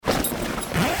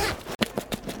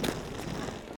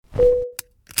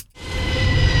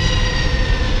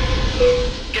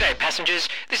passengers,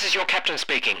 this is your captain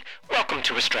speaking. Welcome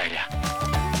to Australia.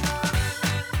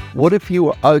 What if you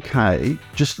were okay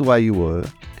just the way you were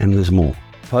and there's more?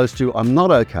 Opposed to, I'm not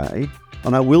okay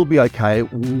and I will be okay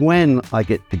when I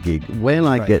get the gig, when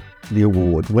I get the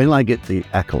award, when I get the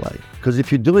accolade. Because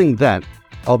if you're doing that,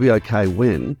 I'll be okay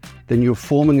when, then you're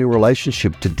forming a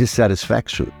relationship to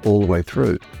dissatisfaction all the way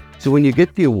through. So when you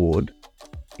get the award,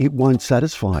 it won't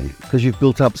satisfy you because you've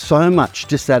built up so much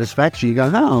dissatisfaction. You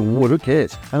go, oh, who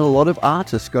cares? And a lot of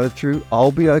artists go through,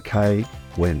 I'll be okay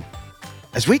when.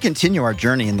 As we continue our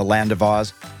journey in the land of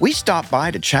Oz, we stop by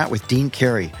to chat with Dean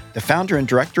Carey, the founder and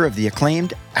director of the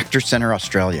acclaimed Actors Centre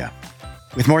Australia.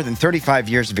 With more than 35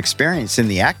 years of experience in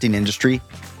the acting industry,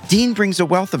 Dean brings a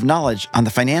wealth of knowledge on the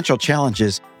financial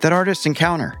challenges that artists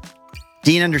encounter.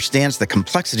 Dean understands the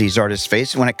complexities artists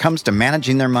face when it comes to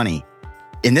managing their money.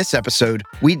 In this episode,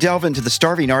 we delve into the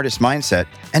starving artist mindset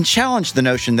and challenge the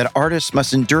notion that artists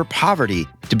must endure poverty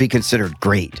to be considered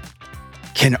great.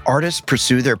 Can artists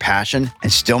pursue their passion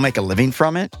and still make a living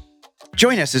from it?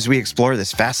 Join us as we explore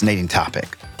this fascinating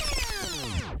topic.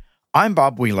 I'm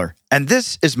Bob Wheeler, and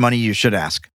this is Money You Should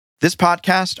Ask. This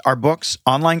podcast, our books,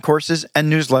 online courses, and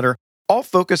newsletter all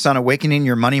focus on awakening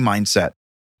your money mindset.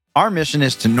 Our mission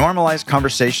is to normalize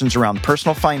conversations around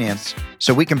personal finance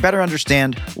so we can better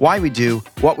understand why we do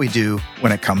what we do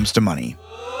when it comes to money.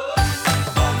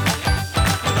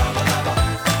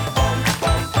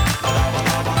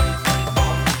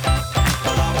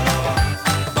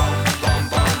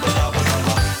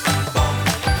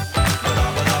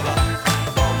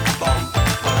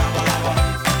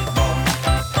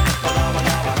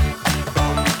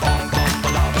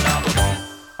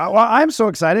 Well, I'm so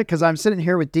excited because I'm sitting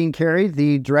here with Dean Carey,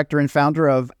 the director and founder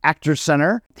of Actors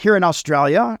Centre here in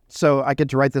Australia. So I get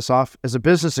to write this off as a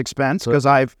business expense because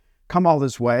I've come all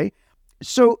this way.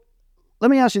 So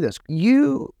let me ask you this.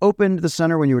 You opened the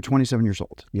center when you were 27 years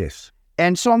old. Yes.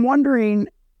 And so I'm wondering,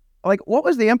 what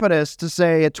was the impetus to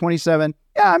say at 27,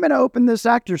 yeah, I'm going to open this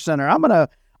Actors Centre. I'm going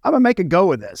to make a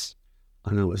go of this.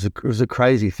 I know, it was a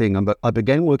crazy thing. I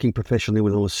began working professionally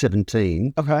when I was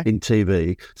 17 in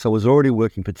TV, so I was already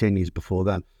working for 10 years before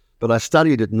that. But I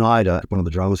studied at NIDA, one of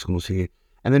the drama schools here,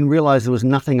 and then realised there was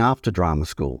nothing after drama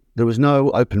school. There was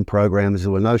no open programs,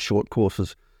 there were no short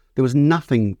courses. There was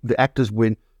nothing. The actors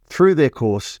went through their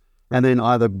course and then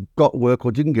either got work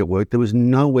or didn't get work. There was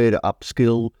nowhere to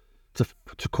upskill,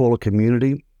 to call a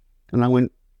community. And I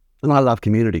went, and I love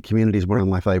community. Community is one of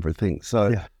my favourite things.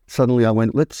 So suddenly I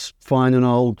went, let's find an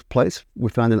old place. We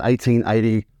found an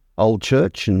 1880 old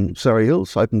church in Surrey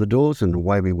Hills, opened the doors, and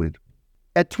away we went.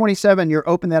 At 27, you're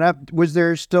opening that up. Was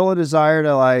there still a desire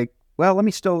to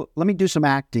let me do some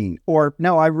acting? Or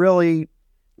no, I really,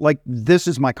 this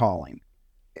is my calling.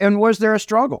 And was there a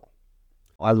struggle?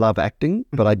 I love acting,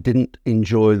 but I didn't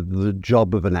enjoy the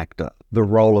job of an actor, the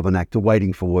role of an actor,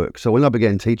 waiting for work. So when I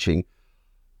began teaching,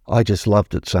 I just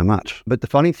loved it so much. But the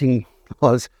funny thing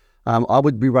was, I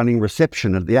would be running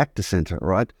reception at the Actors Centre,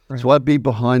 right? So I'd be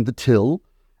behind the till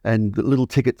and the little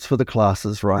tickets for the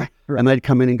classes, right? And they'd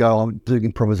come in and go, I'm doing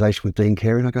improvisation with Dean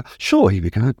Carey. And I go, sure, here we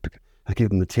go. I give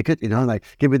them the ticket, and they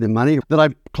give me the money. Then I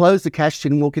close the cash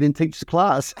tin and walk in and teach the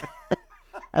class.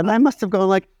 And they must have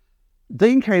gone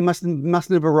Dean Carey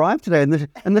mustn't have arrived today,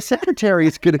 and the secretary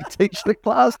is going to teach the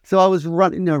class. So I was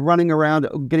running around,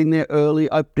 getting there early,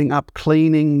 opening up,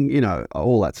 cleaning,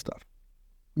 all that stuff.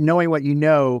 Knowing what you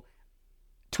know,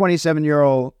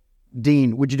 27-year-old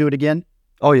Dean, would you do it again?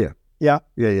 Oh, yeah. Yeah?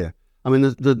 Yeah. I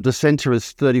mean, the centre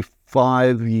is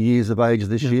 35 years of age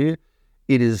this year.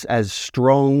 It is as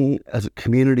strong as a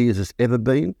community as it's ever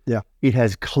been. Yeah. It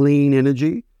has clean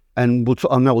energy. And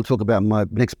I know we'll talk about my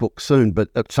next book soon, but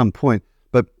at some point.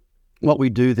 But what we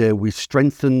do there, we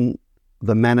strengthen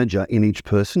the manager in each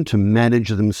person to manage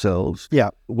themselves.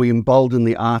 Yeah. We embolden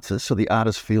the artist so the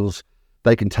artist feels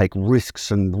they can take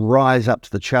risks and rise up to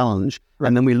the challenge. Right.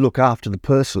 And then we look after the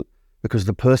person because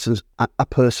the person's a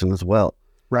person as well.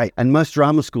 Right. And most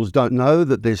drama schools don't know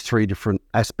that there's three different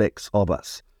aspects of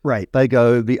us. Right. They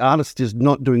go, the artist is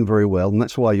not doing very well, and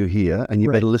that's why you're here, and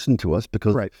you better listen to us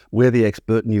because we're the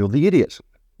expert and you're the idiot.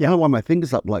 Yeah, I don't want my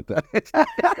fingers up like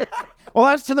that. Well,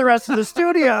 that's to the rest of the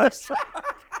studios.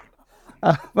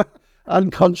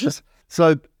 Unconscious.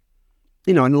 So,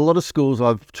 in a lot of schools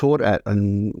I've taught at,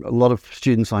 and a lot of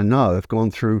students I know have gone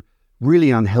through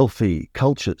really unhealthy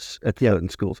cultures at the open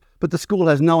schools. But the school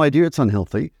has no idea it's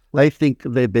unhealthy. They think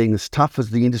they're being as tough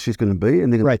as the industry is going to be,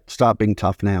 and they're going to start being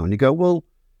tough now. And you go, well,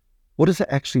 what does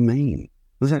that actually mean?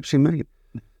 What does it actually mean?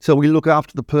 So we look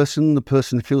after the person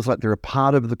feels like they're a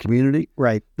part of the community,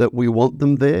 that we want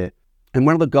them there. And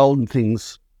one of the golden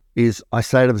things is I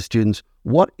say to the students,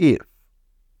 what if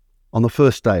on the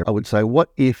first day, I would say, what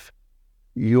if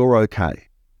you're okay?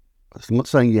 I'm not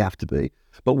saying you have to be,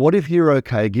 but what if you're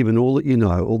okay given all that you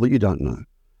know, all that you don't know,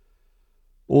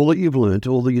 all that you've learned,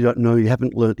 all that you don't know you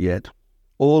haven't learnt yet,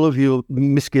 all of your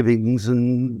misgivings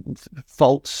and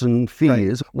faults and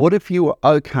fears. Right. What if you were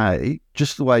okay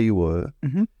just the way you were,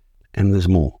 and there's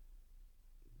more?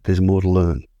 There's more to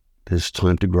learn. There's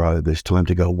time to grow. There's time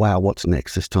to go, wow, what's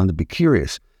next? There's time to be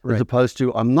curious, as opposed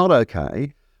to I'm not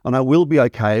okay, and I will be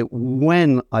okay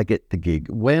when I get the gig,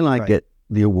 when I get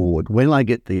the award, when I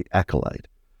get the accolade.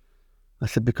 I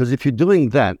said, because if you're doing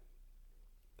that,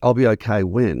 I'll be okay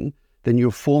when, then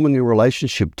you're forming a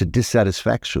relationship to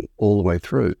dissatisfaction all the way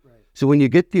through. Right. So when you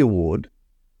get the award,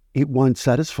 it won't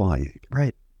satisfy you.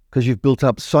 Right. Because you've built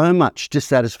up so much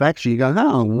dissatisfaction. You go,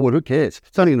 oh, award, who cares?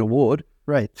 It's only an award.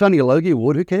 Right. It's only a Logie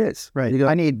award, who cares? Right. You go,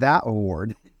 I need that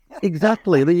award.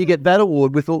 Exactly. Then you get that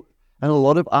award and a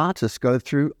lot of artists go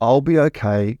through, I'll be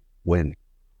okay when.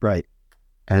 Right.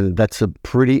 And that's a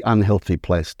pretty unhealthy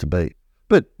place to be.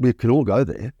 But we can all go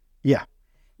there. Yeah.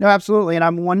 No, absolutely. And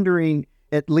I'm wondering,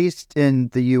 at least in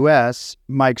the U.S.,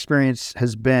 my experience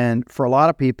has been for a lot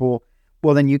of people,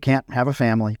 well, then you can't have a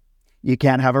family. You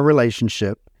can't have a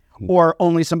relationship, or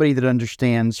only somebody that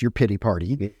understands your pity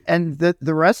party. And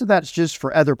the rest of that's just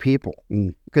for other people,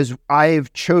 because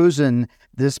I've chosen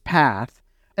this path.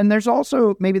 And there's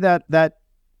also maybe that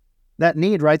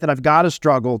need, right, that I've got to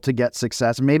struggle to get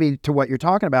success. And maybe to what you're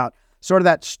talking about, sort of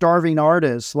that starving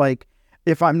artist, like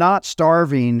if I'm not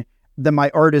starving, then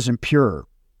my art isn't pure.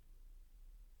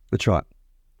 That's right.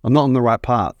 I'm not on the right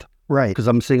path. Right. Because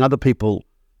I'm seeing other people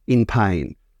in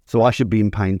pain. So I should be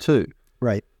in pain too.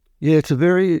 Right. Yeah, it's a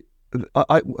very...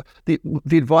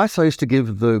 the advice I used to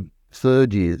give the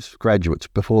third years graduates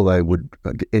before they would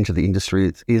enter the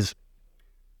industry is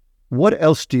what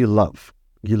else do you love?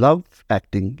 You love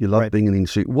acting. You love being in the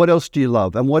industry. What else do you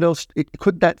love? And what else...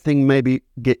 could that thing maybe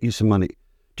get you some money?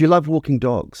 Do you love walking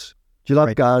dogs? Do you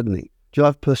love gardening? Do you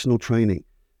love personal training?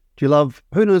 Do you love,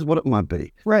 who knows what it might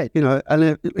be? Right. You know,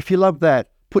 and if you love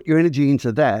that, put your energy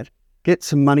into that, get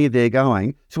some money there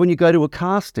going. So when you go to a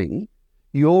casting,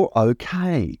 you're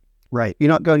okay. Right. You're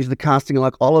not going to the casting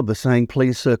like Oliver saying,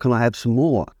 please, sir, can I have some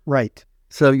more? Right.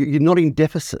 So you're not in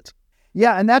deficit.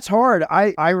 Yeah, and that's hard.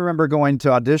 I remember going to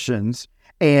auditions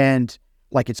and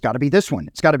like, it's got to be this one.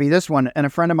 It's got to be this one. And a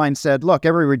friend of mine said, look,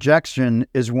 every rejection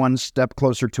is one step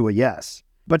closer to a yes.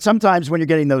 But sometimes when you're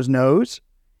getting those no's,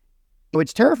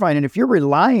 it's terrifying. And if you're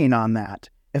relying on that,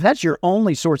 if that's your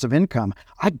only source of income,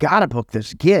 I got to book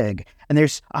this gig. And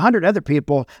there's 100 other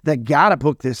people that got to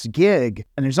book this gig.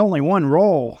 And there's only one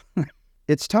role.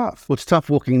 It's tough. Well, it's tough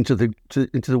walking into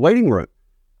the waiting room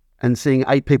and seeing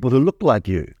 8 people who look like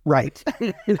you. Right.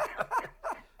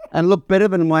 And look better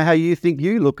than how you think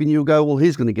you look. And you'll go, well,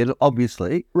 he's going to get it,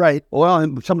 obviously. Right. Or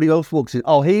somebody else walks in.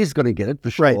 Oh, he's going to get it for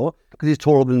sure. Because he's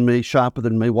taller than me, sharper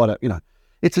than me, whatever. You know,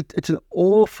 it's an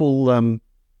awful,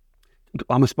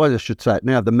 I suppose I should say it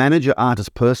now, the manager,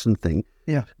 artist, person thing.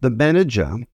 Yeah. The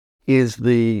manager is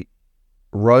the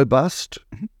robust,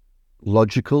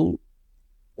 logical,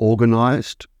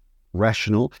 organized,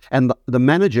 rational, and the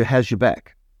manager has your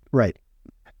back. Right.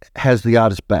 Has the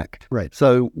artist back. Right.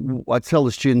 So I tell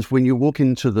the students, when you walk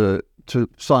to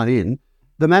sign in,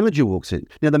 the manager walks in.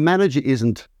 Now, the manager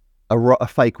isn't a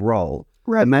fake role.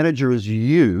 Right. The manager is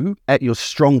you at your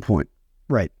strong point.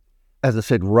 Right. As I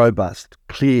said, robust,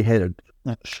 clear-headed,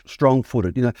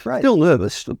 strong-footed, you know, still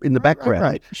nervous in the background.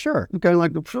 Right. Sure. Going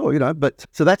like, sure, you know, but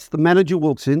so that's the manager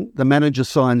walks in, the manager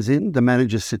signs in, the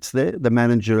manager sits there, the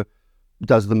manager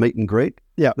does the meet and greet.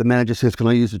 Yeah. The manager says, can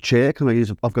I use a chair?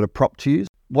 I've got a prop to use.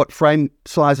 What frame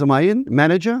size am I in?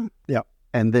 Manager. Yeah.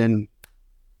 And then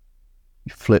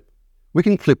you flip. We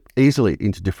can flip easily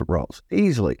into different roles.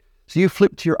 Easily. So you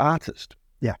flip to your artist.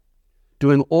 Yeah.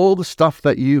 Doing all the stuff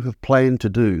that you have planned to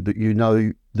do that you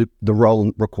know the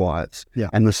role requires. Yeah.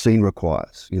 And the scene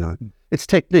requires, you know. It's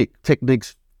technique.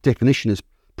 Technique's definition is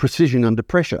precision under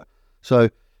pressure. So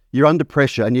you're under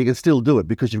pressure and you can still do it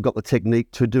because you've got the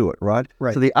technique to do it, right?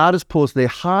 Right. So the artist pours their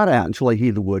heart out until they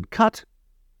hear the word cut.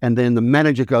 And then the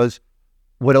manager goes,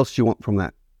 what else do you want from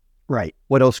that? Right.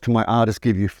 What else can my artist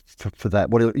give you for that?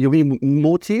 You mean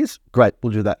more tears? Great,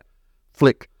 we'll do that.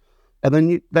 Flick. And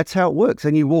then that's how it works.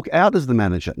 And you walk out as the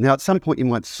manager. Now, at some point, you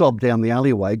might sob down the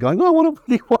alleyway going, I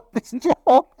really want this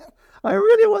job. I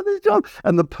really want this job.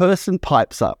 And the person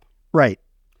pipes up. Right.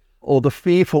 Or the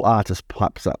fearful artist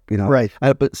pipes up, you know. Right.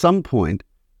 But at some point,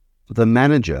 the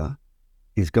manager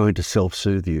is going to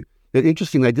self-soothe you. It's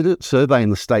interesting, they did a survey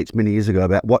in the States many years ago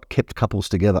about what kept couples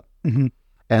together. Mm-hmm.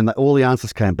 And all the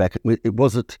answers came back.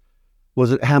 Was it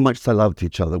how much they loved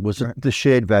each other? Was it the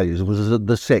shared values? Was it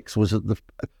the sex? Was it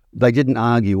They didn't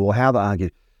argue or how they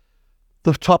argued.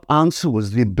 The top answer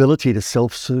was the ability to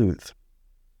self-soothe,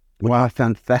 which I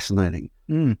found fascinating.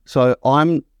 So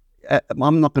I'm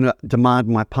not going to demand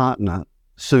my partner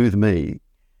soothe me.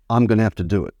 I'm going to have to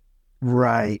do it.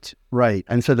 Right.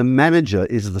 And so the manager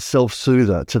is the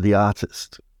self-soother to the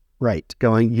artist. Right.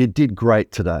 Going, you did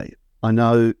great today. I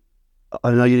know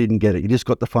you didn't get it. You just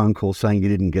got the phone call saying you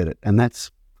didn't get it. And that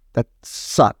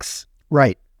sucks.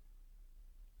 Right.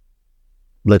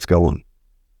 Let's go on.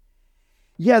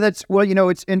 Yeah,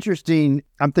 it's interesting.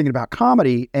 I'm thinking about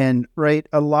comedy, and right,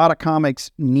 a lot of comics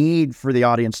need for the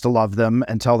audience to love them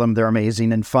and tell them they're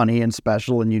amazing and funny and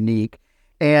special and unique.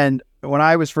 And when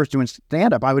I was first doing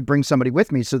stand-up, I would bring somebody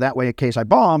with me so that way, in case I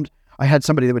bombed, I had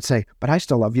somebody that would say, but I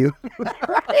still love you.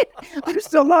 Right? I'm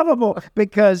still lovable,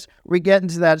 because we get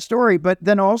into that story. But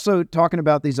then also talking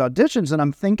about these auditions, and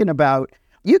I'm thinking about,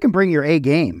 you can bring your A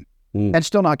game and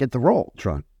still not get the role. That's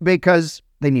right. Because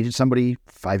they needed somebody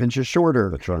 5 inches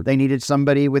shorter. That's right. They needed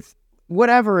somebody with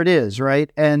whatever it is,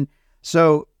 right? And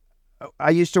so I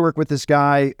used to work with this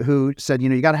guy who said,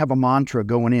 you got to have a mantra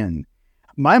going in.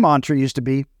 My mantra used to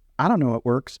be, I don't know what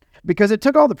works, because it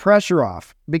took all the pressure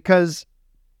off, because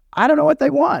I don't know what they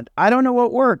want. I don't know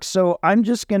what works. So I'm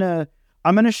going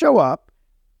to show up,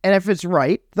 and if it's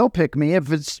right, they'll pick me.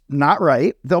 If it's not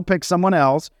right, they'll pick someone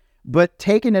else, but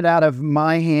taking it out of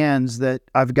my hands that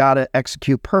I've got to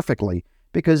execute perfectly,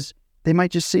 because they might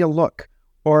just see a look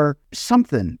or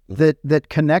something that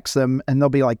connects them, and they'll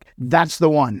be like, that's the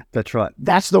one. That's right.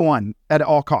 That's the one at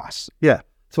all costs. Yeah.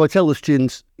 So I tell the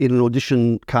students in an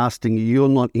audition casting, you're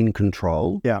not in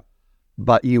control. Yeah.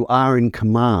 But you are in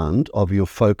command of your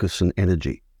focus and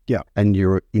energy. Yeah. And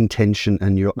your intention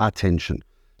and your attention.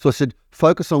 So I said,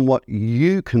 focus on what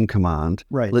you can command.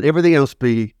 Right. Let everything else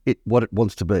be what it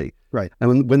wants to be. Right.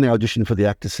 And when they audition for the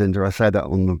Actors Centre, I say that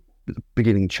on the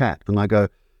beginning chat, and I go,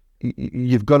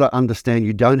 you've got to understand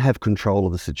you don't have control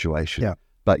of the situation,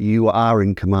 but you are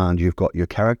in command. You've got your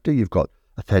character. You've got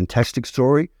a fantastic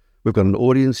story. We've got an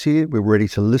audience here. We're ready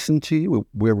to listen to you.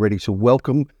 We're ready to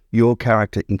welcome your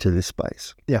character into this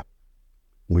space. Yeah.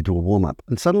 We do a warm-up,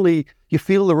 and suddenly you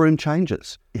feel the room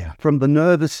changes. Yeah. From the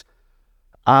nervous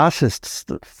artists,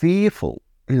 the fearful,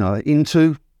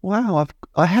 into, wow,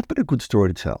 I have got a good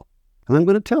story to tell, and I'm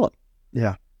going to tell it.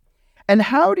 Yeah. And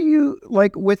how do you,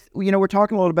 we're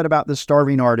talking a little bit about the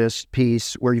starving artist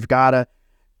piece, where you've got to,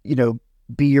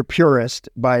 be your purist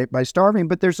by starving,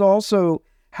 but there's also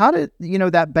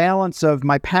that balance of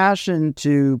my passion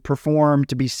to perform,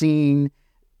 to be seen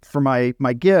for my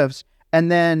gifts,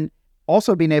 and then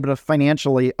also being able to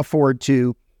financially afford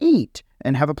to eat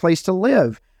and have a place to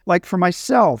live. Like for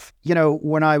myself,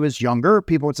 when I was younger,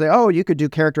 people would say, oh, you could do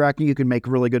character acting, you could make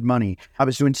really good money. I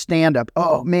was doing stand-up.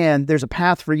 Oh man, there's a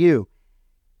path for you.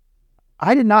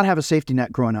 I did not have a safety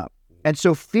net growing up. And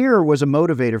so fear was a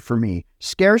motivator for me.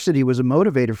 Scarcity was a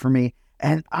motivator for me.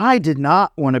 And I did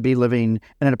not want to be living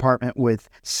in an apartment with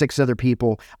 6 other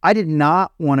people. I did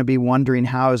not want to be wondering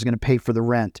how I was going to pay for the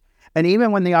rent. And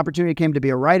even when the opportunity came to be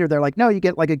a writer, they're like, no, you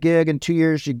get like a gig in 2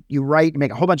 years, you write, you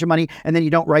make a whole bunch of money, and then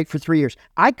you don't write for 3 years.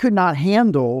 I could not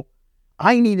handle,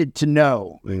 I needed to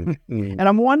know. And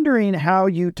I'm wondering how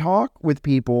you talk with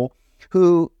people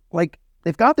who,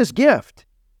 they've got this gift,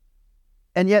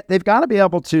 and yet they've got to be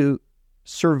able to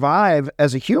survive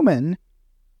as a human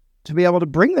to be able to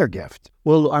bring their gift.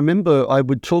 Well, I remember I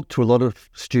would talk to a lot of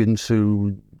students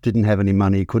who didn't have any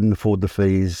money, couldn't afford the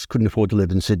fees, couldn't afford to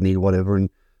live in Sydney or whatever, and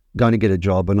going to get a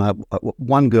job. And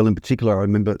one girl in particular, I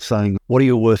remember saying, what are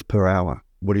you worth per hour?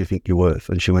 What do you think you're worth?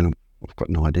 And she went, I've got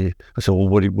no idea. I said, well,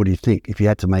 what do you think? If you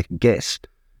had to make a guess,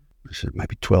 I said,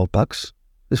 maybe $12.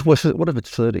 What if it's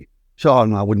 30? She said, oh,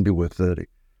 no, I wouldn't be worth 30.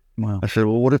 Wow. I said,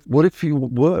 well, what if you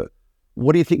were?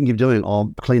 What do you think you're doing? Oh,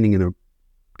 I'm cleaning in a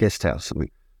guest house,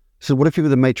 something. So what if you were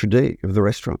the maitre d' of the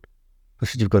restaurant? I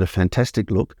said, you've got a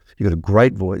fantastic look. You've got a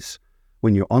great voice.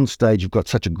 When you're on stage, you've got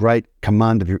such a great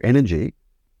command of your energy.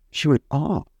 She went,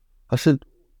 oh. I said,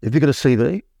 have you got a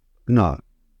CV? No.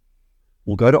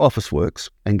 We'll go to Officeworks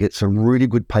and get some really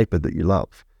good paper that you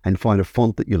love and find a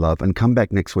font that you love and come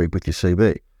back next week with your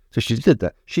CV. So she did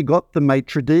that. She got the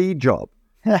maitre d' job,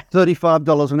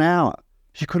 $35 an hour.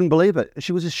 She couldn't believe it.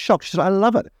 She was just shocked. She said, I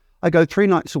love it. I go 3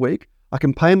 nights a week. I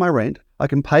can pay my rent. I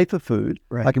can pay for food.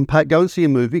 Right. I can go and see a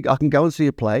movie. I can go and see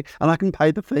a play, and I can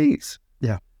pay the fees.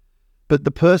 Yeah. But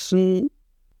the person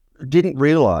didn't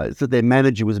realize that their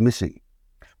manager was missing.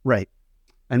 Right.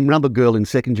 And another girl in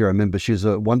second year, I remember, she was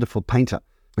a wonderful painter,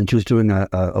 and she was doing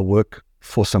a work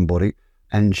for somebody,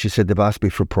 and she said, they've asked me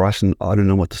for a price, and I don't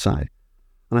know what to say.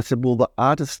 And I said, well, the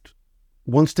artist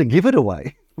wants to give it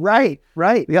away.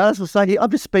 Right. The artist will say, I've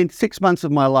just spent 6 months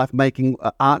of my life making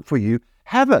art for you.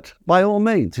 Have it, by all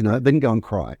means, then go and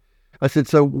cry. I said,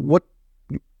 so what,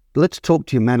 let's talk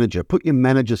to your manager. Put your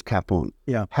manager's cap on.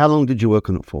 Yeah. How long did you work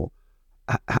on it for?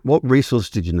 What resources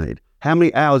did you need? How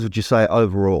many hours would you say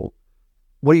overall?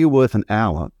 What are you worth an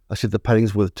hour? I said, the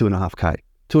painting's worth $2.5K,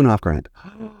 $2.5 grand.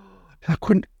 I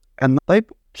couldn't, and they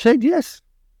said yes.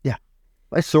 Yeah.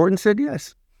 They saw it and said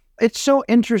yes. It's so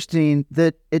interesting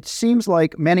that it seems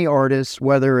like many artists,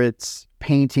 whether it's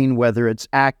painting, whether it's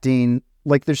acting,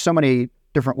 like there's so many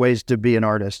different ways to be an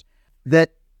artist,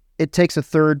 that it takes a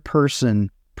third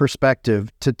person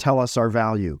perspective to tell us our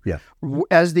value. Yeah.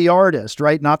 As the artist,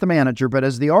 right? Not the manager, but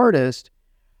as the artist,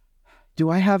 do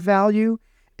I have value?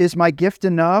 Is my gift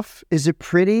enough? Is it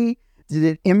pretty? Did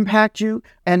it impact you?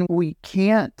 And we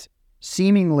can't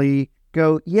seemingly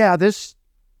go, yeah,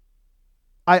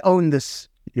 I own this.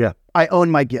 Yeah. I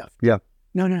own my gift. Yeah.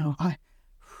 No.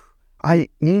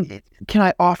 Can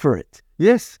I offer it?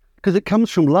 Yes, because it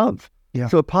comes from love. Yeah.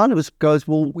 So a part of us goes,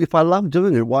 well, if I love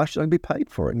doing it, why should I be paid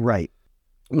for it? Right.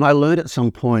 And I learned at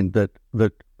some point that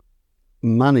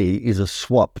money is a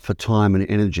swap for time and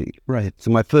energy. Right.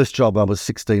 So my first job, I was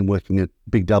 16 working at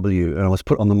Big W, and I was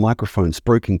put on the microphone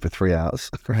spruiking for 3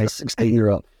 hours for a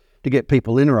 16-year-old to get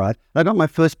people in, right? And I got my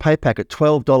first pay pack at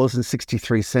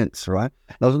 $12.63, right?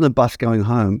 And I was on the bus going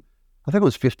home. I think it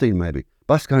was 15 maybe.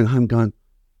 Bus going home going,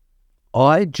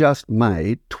 I just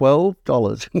made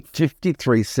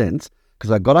 $12.53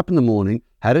 because I got up in the morning,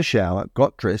 had a shower,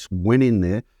 got dressed, went in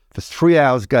there, for 3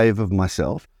 hours gave of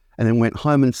myself, and then went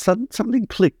home, and something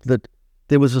clicked that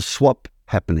there was a swap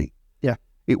happening. Yeah.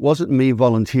 It wasn't me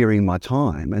volunteering my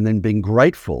time and then being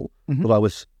grateful that I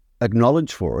was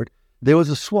acknowledged for it. There was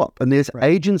a swap, and there's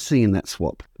agency in that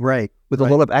swap. Right. With a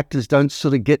lot of actors don't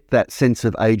sort of get that sense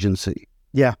of agency.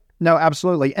 Yeah. No,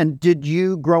 absolutely. And did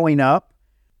you, growing up,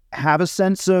 have a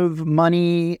sense of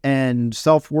money and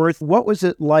self-worth? What was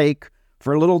it like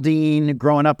for little Dean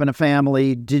growing up in a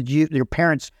family? Did your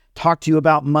parents talk to you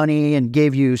about money and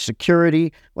gave you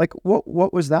security? Like,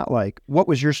 what was that like? What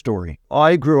was your story?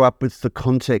 I grew up with the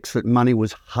context that money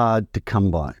was hard to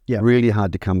come by, really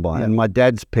hard to come by. Yeah. And my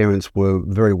dad's parents were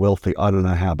very wealthy. I don't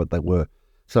know how, but they were.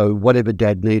 So whatever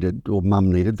dad needed or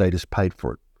mum needed, they just paid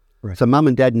for it. Right. So mum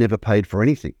and dad never paid for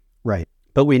anything. Right.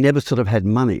 But we never sort of had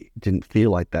money. It didn't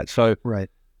feel like that. So it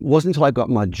wasn't until I got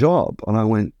my job and I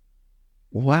went,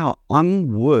 wow,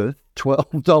 I'm worth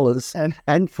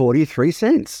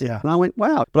 $12.43. Yeah. And I went,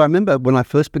 wow. But I remember when I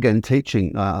first began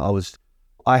teaching, I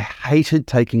hated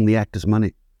taking the actors'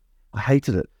 money. I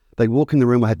hated it. They'd walk in the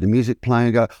room, I had the music playing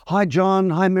and go, hi, John.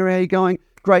 Hi, Mary. How you going?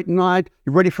 Great night.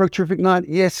 You ready for a terrific night?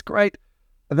 Yes, great.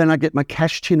 And then I'd get my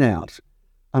cash tin out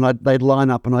and they'd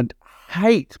line up and I'd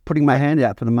hate putting my hand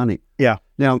out for the money. Yeah.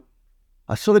 Now,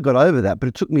 I sort of got over that, but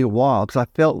it took me a while because I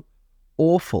felt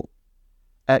awful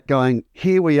at going,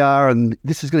 here we are and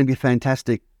this is going to be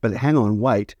fantastic, but hang on,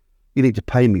 wait, you need to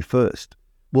pay me first.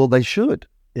 Well, they should.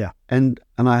 Yeah. And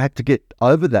I had to get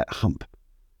over that hump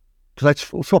because I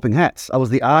was swapping hats. I was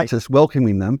the artist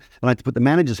welcoming them and I had to put the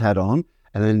manager's hat on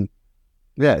and then,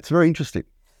 it's very interesting.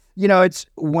 You know, it's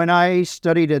when I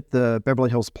studied at the Beverly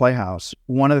Hills Playhouse,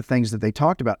 one of the things that they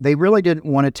talked about, they really didn't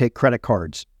want to take credit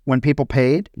cards. When people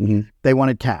paid, they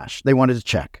wanted cash. They wanted a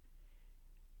check.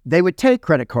 They would take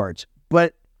credit cards.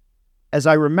 But as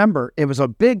I remember, it was a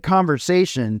big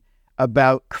conversation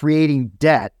about creating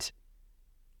debt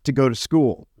to go to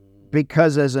school.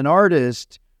 Because as an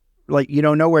artist, like, you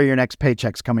don't know where your next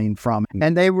paycheck's coming from.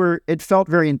 And it felt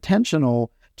very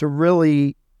intentional to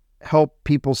really help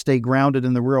people stay grounded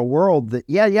in the real world that,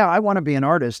 I want to be an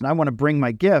artist and I want to bring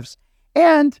my gifts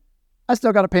and I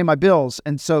still got to pay my bills.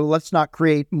 And so let's not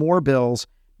create more bills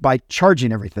by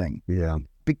charging everything. Yeah.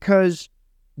 Because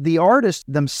the artists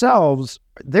themselves,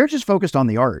 they're just focused on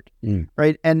the art,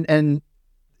 right? And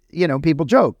people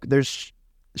joke, there's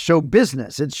show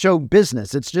business. It's show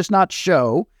business. It's just not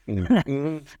show.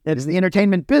 It's the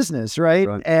entertainment business, right?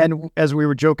 And as we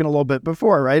were joking a little bit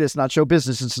before, right? It's not show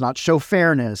business. It's not show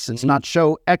fairness. It's not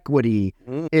show equity.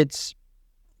 It's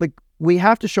like we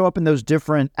have to show up in those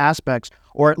different aspects,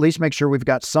 or at least make sure we've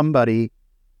got somebody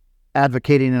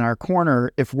advocating in our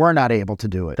corner if we're not able to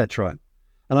do it. That's right.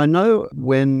 And I know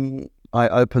when I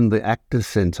opened the Actors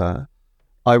Centre,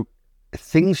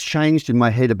 things changed in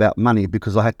my head about money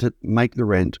because I had to make the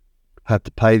rent, I had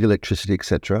to pay the electricity,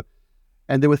 etc.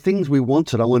 And there were things we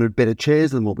wanted. I wanted better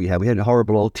chairs than what we had. We had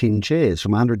horrible old tin chairs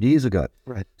from 100 years ago.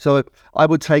 Right. So I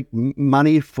would take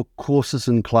money for courses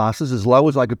and classes as low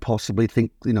as I could possibly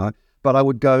think, but I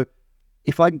would go,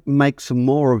 if I make some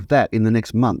more of that in the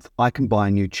next month, I can buy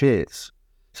new chairs.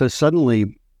 So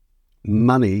suddenly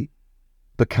money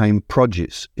became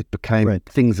produce. It became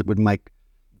things that would make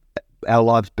our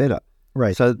lives better.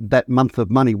 Right. So that month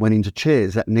of money went into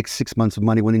chairs. That next 6 months of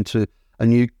money went into a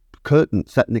new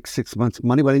curtains. That next 6 months of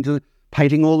money went into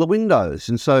painting all the windows.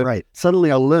 And so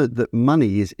suddenly I learned that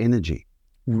money is energy.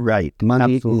 Right.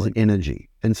 Money Absolutely. is energy.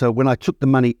 And so when I took the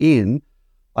money in,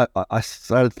 I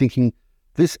started thinking,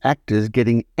 this actor's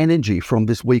getting energy from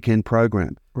this weekend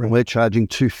program. Right. And we're charging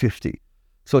 $250.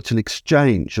 So it's an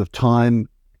exchange of time,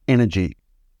 energy.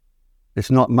 It's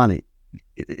not money.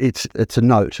 It's a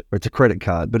note or it's a credit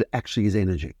card, but it actually is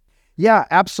energy. Yeah,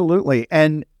 absolutely.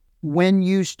 And when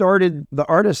you started the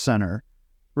Artist Center,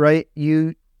 right,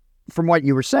 from what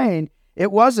you were saying,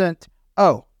 it wasn't,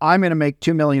 oh, I'm going to make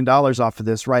 $2 million off of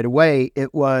this right away.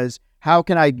 It was, how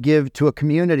can I give to a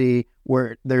community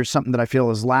where there's something that I feel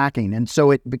is lacking? And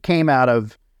so it became out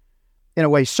of, in a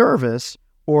way, service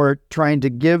or trying to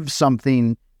give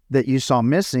something that you saw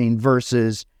missing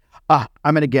versus, I'm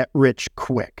going to get rich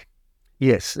quick.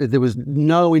 Yes, there was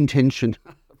no intention,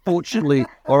 fortunately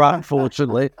or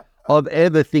unfortunately, of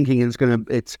ever thinking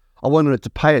I wanted it to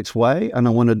pay its way, and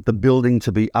I wanted the building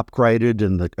to be upgraded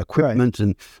and the equipment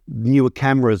and newer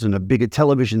cameras and a bigger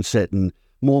television set and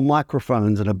more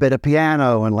microphones and a better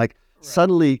piano. And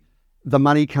suddenly the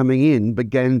money coming in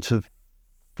began to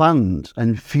fund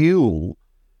and fuel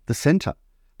the center.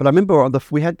 But I remember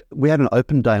we had an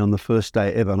open day on the first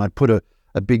day ever, and I put a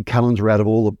big calendar out of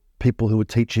all the people who were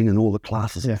teaching and all the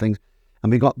classes and things.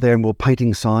 And we got there and we were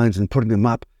painting signs and putting them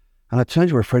up. And I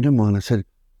turned to a friend of mine and I said,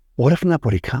 what if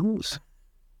nobody comes?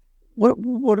 What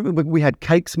if we had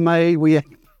cakes made, we had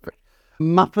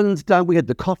muffins done, we had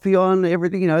the coffee on,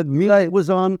 everything, the music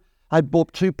was on. I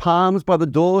bought 2 palms by the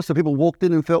door so people walked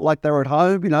in and felt like they were at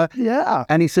home, Yeah.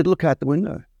 And he said, look out the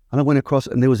window. And I went across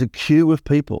and there was a queue of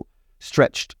people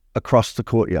stretched across the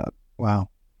courtyard. Wow.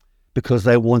 Because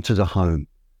they wanted a home.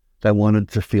 They wanted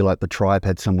to feel like the tribe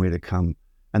had somewhere to come,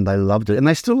 and they loved it. And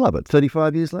they still love it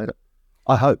 35 years later,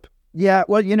 I hope. Yeah,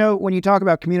 well, when you talk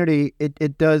about community,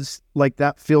 it does,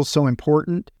 that feels so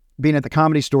important. Being at the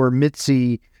Comedy Store,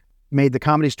 Mitzi made the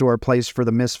Comedy Store a place for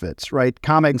the misfits, right?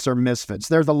 Comics are misfits.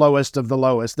 They're the lowest of the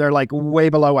lowest. They're way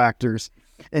below actors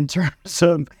in terms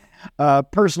of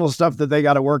personal stuff that they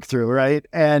got to work through, right?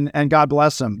 And God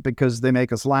bless them because they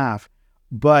make us laugh.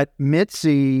 But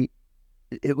Mitzi,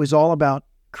 it was all about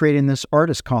creating this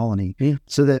artist colony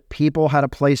so that people had a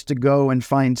place to go and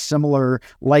find similar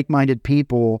like-minded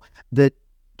people that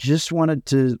just wanted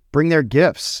to bring their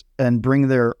gifts and bring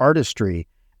their artistry.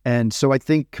 And so I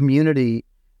think community,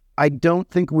 I don't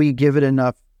think we give it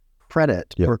enough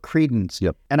credit or credence.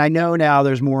 Yep. And I know now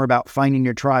there's more about finding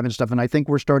your tribe and stuff. And I think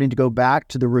we're starting to go back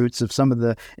to the roots of some of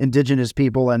the indigenous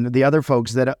people and the other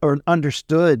folks that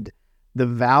understood the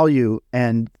value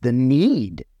and the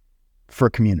need for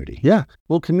community. Yeah.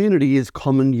 Well, community is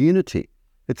common unity.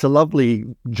 It's a lovely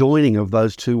joining of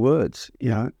those two words,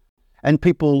 and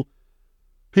people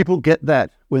get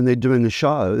that when they're doing a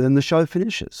show, then the show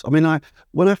finishes. I mean,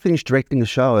 when I finish directing a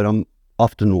show, and I'm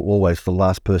often always the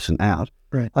last person out,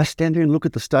 I stand there and look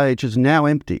at the stage. It's now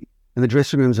empty, and the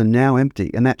dressing rooms are now empty,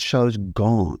 and that show's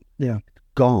gone. Yeah.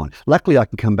 Gone. Luckily, I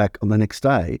can come back on the next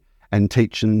day and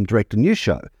teach and direct a new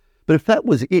show. But if that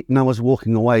was it and I was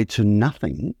walking away to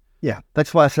nothing,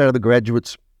 that's why I say to the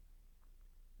graduates,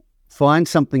 find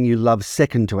something you love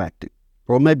second to acting,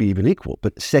 or maybe even equal,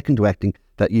 but second to acting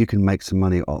that you can make some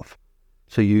money off.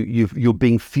 So you're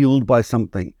being fueled by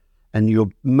something, and your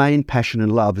main passion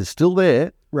and love is still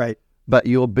there, right? But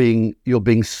you're being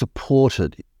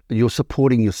supported. You're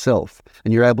supporting yourself,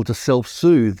 and you're able to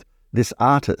self-soothe this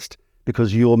artist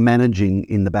because you're managing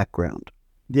in the background.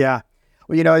 Yeah.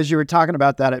 Well, as you were talking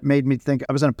about that, it made me think,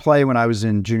 I was in a play when I was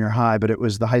in junior high, but it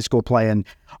was the high school play, and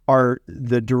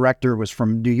the director was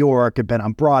from New York, had been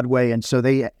on Broadway, and so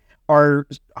the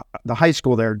high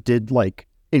school there did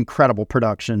incredible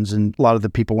productions, and a lot of the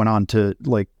people went on to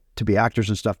be actors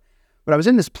and stuff. But I was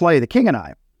in this play, The King and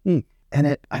I,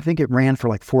 and I think it ran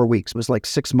for 4 weeks. It was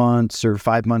 6 months or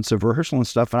 5 months of rehearsal and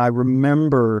stuff. And I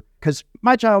remember, because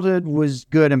my childhood was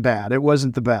good and bad. It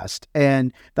wasn't the best.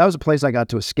 And that was a place I got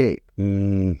to escape.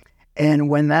 And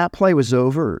when that play was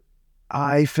over,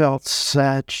 I felt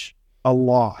such a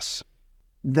loss.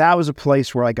 That was a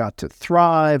place where I got to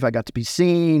thrive. I got to be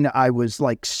seen. I was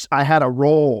I had a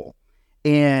role.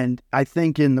 And I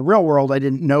think in the real world, I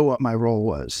didn't know what my role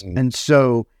was. And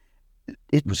so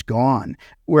it was gone.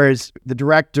 Whereas the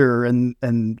director and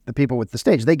the people with the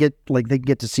stage, they get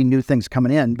to see new things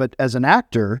coming in. But as an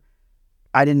actor,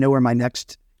 I didn't know where my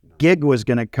next gig was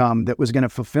going to come that was going to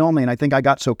fulfill me. And I think I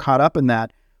got so caught up in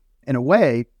that, in a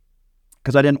way,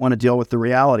 because I didn't want to deal with the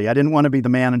reality. I didn't want to be the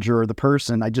manager or the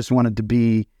person. I just wanted to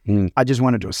be, I just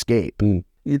wanted to escape.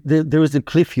 There is a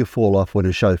cliff you fall off when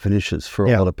a show finishes for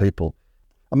a lot of people.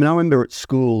 I mean, I remember at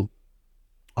school,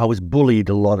 I was bullied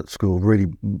a lot at school, really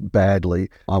badly.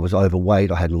 I was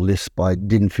overweight. I had a lisp. I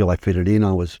didn't feel I fitted in.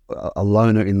 I was a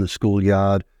loner in the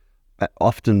schoolyard,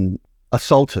 often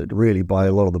assaulted, really, by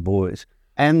a lot of the boys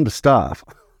and the staff,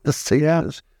 the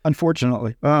teachers.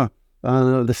 Unfortunately.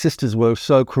 The sisters were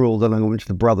so cruel that I went to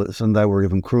the brothers, and they were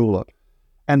even crueler.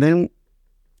 And then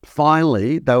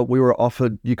finally, we were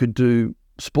offered, you could do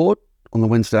sport on the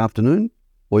Wednesday afternoon,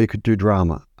 or you could do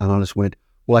drama. And I just went,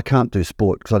 well, I can't do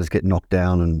sport because I just get knocked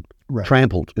down and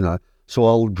trampled,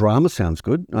 So drama sounds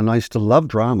good. And I used to love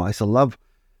drama. I used to love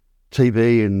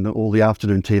TV and all the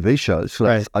afternoon TV shows. So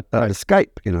I'd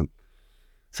escape,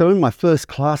 So in my first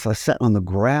class, I sat on the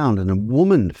ground and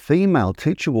a female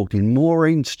teacher walked in,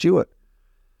 Maureen Stewart,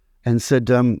 and said,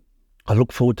 I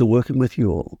look forward to working with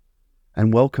you all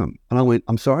and welcome. And I went,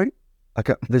 I'm sorry?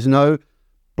 There's no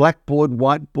blackboard,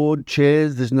 whiteboard,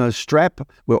 chairs, there's no strap.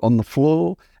 We're on the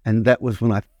floor. And that was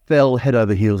when I fell head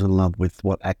over heels in love with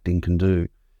what acting can do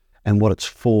and what it's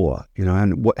for,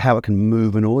 and how it can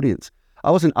move an audience. I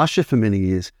was an usher for many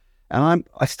years, and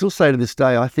I still say to this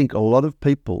day, I think a lot of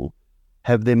people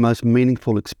have their most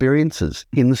meaningful experiences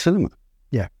in the cinema.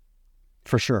 Yeah,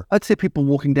 for sure. I'd see people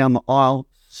walking down the aisle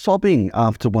sobbing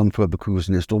after One Flew Over the Cuckoo's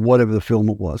Nest or whatever the film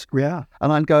it was. Yeah.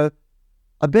 And I'd go,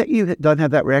 I bet you don't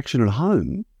have that reaction at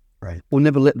home. Right. Or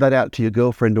never let that out to your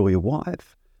girlfriend or your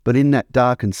wife. But in that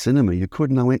darkened cinema, you could,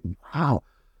 and I went, wow,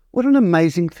 what an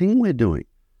amazing thing we're doing.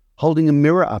 Holding a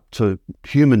mirror up to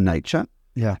human nature.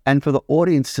 Yeah. And for the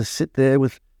audience to sit there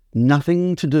with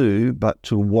nothing to do but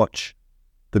to watch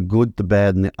the good, the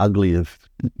bad, and the ugly of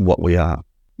what we are.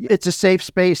 It's a safe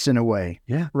space in a way.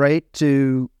 Yeah. Right?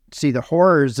 To see the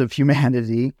horrors of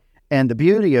humanity and the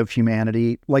beauty of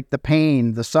humanity, like the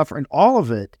pain, the suffering, all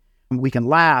of it. We can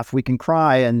laugh, we can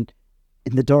cry, and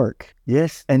in the dark.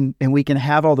 Yes. And we can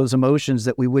have all those emotions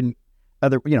that we wouldn't I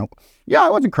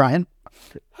wasn't crying.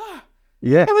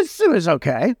 Yeah. It was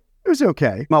okay. It was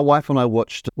okay. My wife and I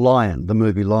watched Lion, the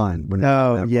movie Lion.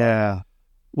 Yeah.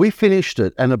 We finished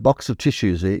it and a box of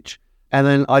tissues each. And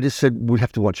then I just said, we'd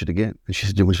have to watch it again. And she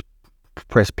said, we just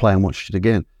press play and watch it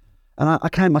again. And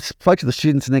I spoke to the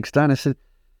students the next day and I said,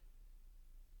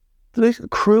 the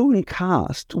crew and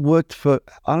cast worked for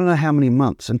I don't know how many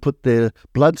months and put their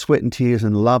blood, sweat and tears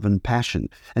and love and passion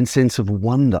and sense of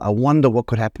wonder. I wonder what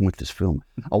could happen with this film.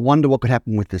 I wonder what could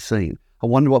happen with this scene. I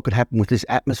wonder what could happen with this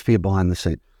atmosphere behind the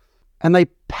scene. And they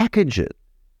package it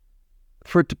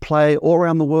for it to play all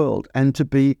around the world and to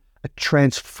be a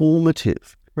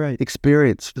transformative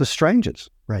experience for strangers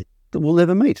that we'll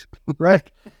never meet.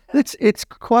 Right. It's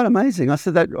quite amazing. I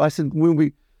said when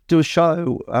we do a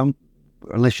show,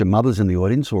 unless your mother's in the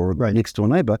audience or next door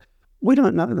neighbour, we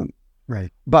don't know them.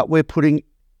 Right. But we're putting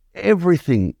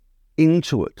everything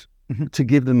into it to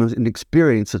give them an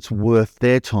experience that's worth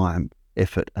their time,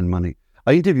 effort and money.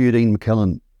 I interviewed Ian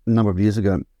McKellen a number of years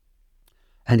ago,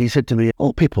 and he said to me,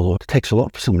 it takes a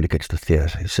lot for someone to get to the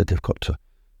theatre. He said they've got to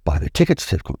buy their tickets,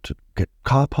 they've got to get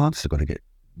car parks, they've got to get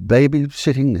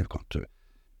babysitting, they've got to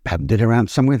have dinner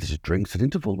around somewhere, there's drinks at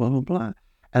interval, blah, blah, blah.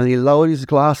 And he lowered his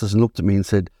glasses and looked at me and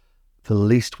said, the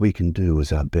least we can do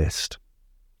is our best.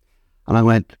 And I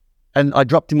went, and I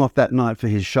dropped him off that night for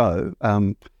his show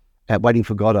at Waiting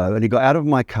for Godot, and he got out of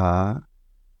my car,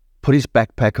 put his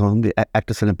backpack on, the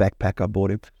Actor Centre backpack I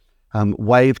bought him,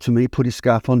 waved to me, put his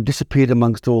scarf on, disappeared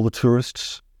amongst all the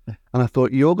tourists. And I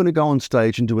thought, you're going to go on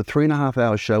stage and do a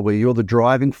 3.5-hour show where you're the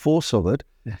driving force of it.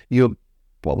 You're,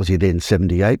 what was he then,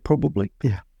 78 probably?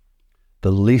 Yeah.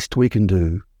 The least we can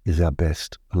do is our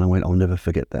best. And I went, I'll never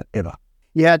forget that, ever.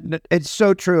 Yeah, it's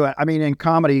so true. I mean, in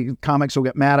comedy, comics will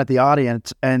get mad at the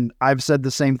audience, and I've said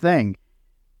the same thing.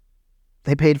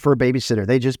 They paid for a babysitter.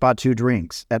 They just bought 2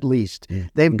 drinks, at least. Yeah.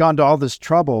 They've gone to all this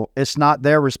trouble. It's not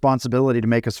their responsibility to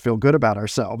make us feel good about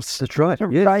ourselves. That's right.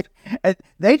 Yes. Right? And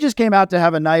they just came out to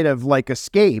have a night of,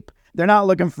 escape. They're not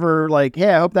looking for,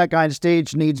 hey, I hope that guy on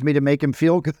stage needs me to make him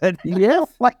feel good. Yeah.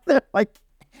 They're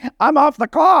I'm off the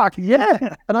clock.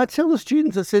 Yeah. And I tell the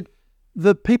students, I said,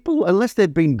 the people, unless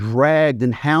they've been dragged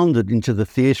and hounded into the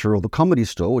theatre or the comedy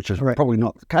store, which is probably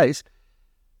not the case,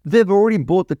 they've already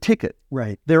bought the ticket.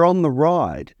 Right. They're on the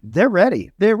ride. They're ready.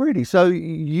 They're ready. So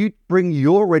you bring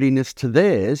your readiness to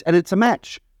theirs and it's a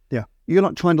match. Yeah. You're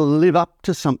not trying to live up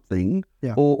to something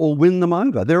or win them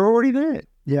over. They're already there.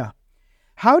 Yeah.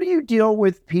 How do you deal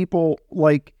with people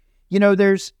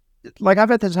there's, I've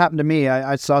had this happen to me.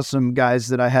 I saw some guys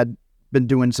that I had been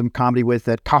doing some comedy with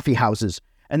at coffee houses.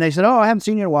 And they said, "Oh, I haven't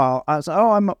seen you in a while." I said,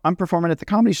 "Oh, I'm performing at the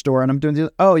Comedy Store, and I'm doing this."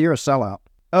 "Oh, you're a sellout.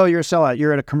 Oh, you're a sellout.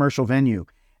 You're at a commercial venue."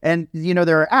 And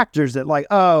there are actors that like,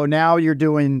 "Oh, now you're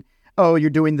doing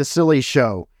the silly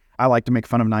show." I like to make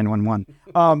fun of 911.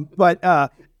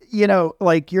 But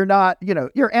like you're not,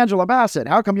 you're Angela Bassett.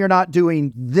 How come you're not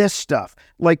doing this stuff?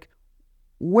 Like,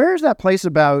 where's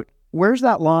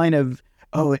that line of,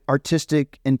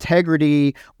 artistic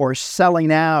integrity or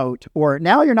selling out, or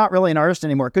now you're not really an artist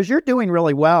anymore because you're doing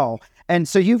really well. And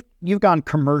so you've gone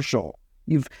commercial.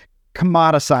 You've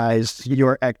commoditized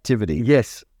your activity.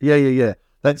 Yes. Yeah.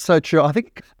 That's so true. I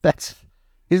think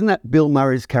isn't that Bill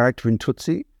Murray's character in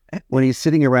Tootsie? When he's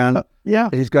sitting around,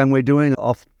 he's going, "We're doing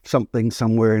off something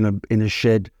somewhere in a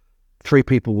shed. 3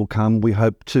 people will come. We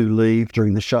hope to leave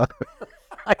during the show.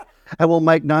 And we'll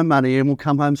make no money and we'll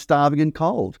come home starving and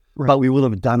cold. Right. But we will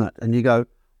have done it." And you go,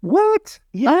 "What?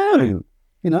 Yeah.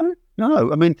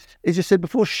 No. I mean, as you said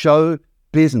before, show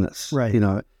business, right?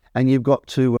 And you've got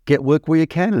to get work where you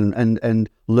can and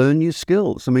learn new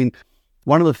skills. I mean,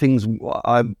 one of the things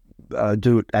I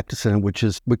do at Actor Centre, which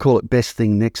is, we call it best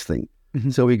thing, next thing. Mm-hmm.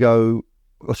 So we go,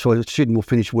 so a student will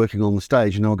finish working on the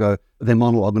stage and I'll go, their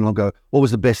monologue, and I'll go, "What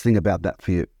was the best thing about that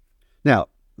for you?" Now,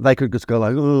 they could just go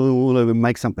like, "Oh,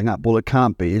 make something up." Well, it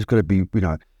can't be. It's got to be,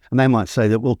 and they might say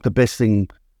that, "Well, the best thing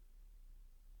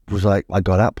was like, I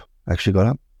actually got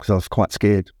up because I was quite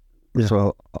scared. Yeah.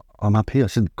 So I'm up here." I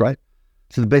said, "Great."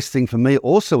 So the best thing for me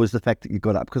also was the fact that you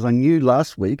got up, because I knew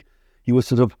last week you were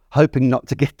sort of hoping not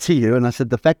to get to you. And I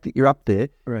said, the fact that you're up there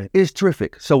is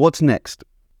terrific. So what's next?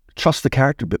 Trust the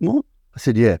character a bit more. I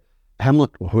said, "Yeah,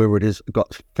 Hamlet or whoever it is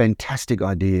got fantastic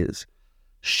ideas.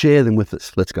 Share them with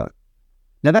us. Let's go."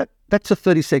 Now that's a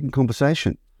 30-second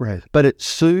conversation, right? But it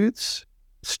soothes,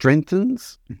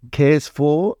 strengthens, cares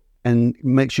for, and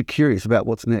makes you curious about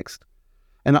what's next.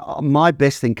 And my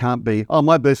best thing can't be,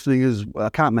 my best thing is, I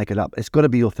can't make it up. It's got to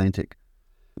be authentic.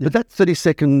 Yeah. But that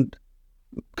 30-second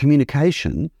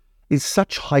communication is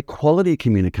such high quality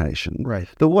communication, right?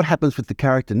 That what happens with the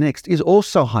character next is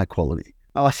also high quality.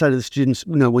 I say to the students,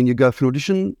 when you go for an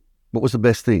audition, what was the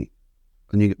best thing?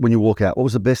 And when you walk out, what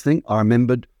was the best thing? I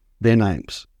remembered their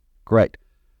names. Great.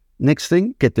 Next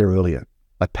thing, get there earlier.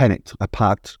 I panicked. I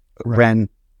parked, ran.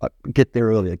 Get there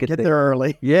earlier. Get there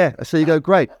early. Yeah. So you go,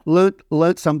 great.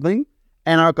 Learnt something,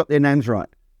 and I got their names right.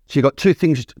 So you got 2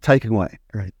 things to take away.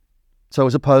 Right. So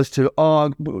as opposed to, I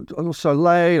was so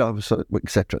late,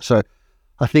 etc. So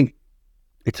I think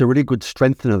it's a really good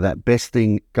strengthener. That best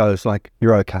thing goes like,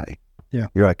 "You're okay. Yeah.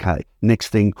 You're okay." Next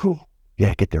thing,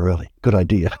 yeah, get there early. Good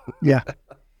idea. Yeah.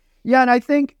 Yeah, and I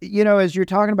think, as you're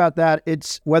talking about that,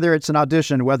 it's whether it's an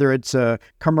audition, whether it's a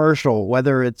commercial,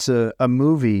 whether it's a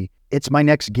movie, it's my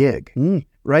next gig,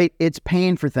 right? It's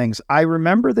paying for things. I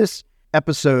remember this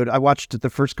episode, I watched the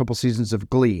first couple seasons of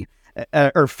Glee,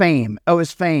 or Fame. Oh,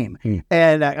 it's Fame.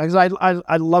 And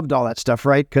I loved all that stuff,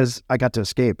 right? Because I got to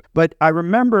escape. But I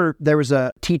remember there was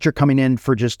a teacher coming in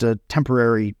for just a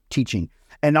temporary teaching,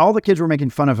 and all the kids were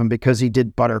making fun of him because he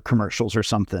did butter commercials or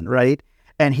something, right?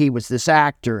 And he was this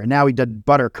actor, and now he did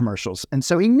butter commercials. And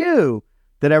so he knew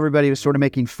that everybody was sort of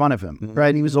making fun of him, right?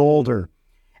 And he was older.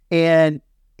 And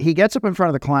he gets up in front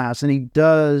of the class, and he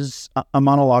does a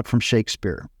monologue from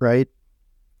Shakespeare, right?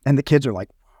 And the kids are like,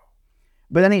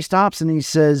 but then he stops and he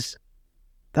says,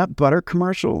 "That butter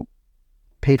commercial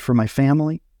paid for my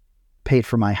family, paid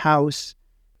for my house."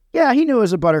 Yeah, he knew it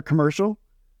was a butter commercial.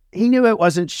 He knew it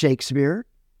wasn't Shakespeare,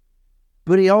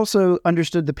 but he also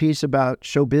understood the piece about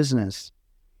show business,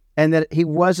 and that he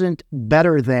wasn't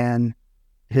better than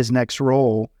his next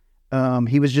role.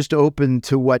 He was just open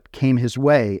to what came his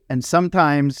way. And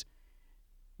sometimes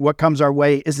what comes our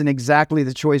way isn't exactly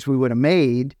the choice we would have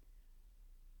made,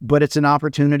 but it's an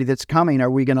opportunity that's coming. Are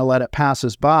we going to let it pass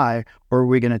us by, or are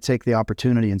we going to take the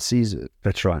opportunity and seize it?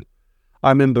 That's right. I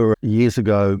remember years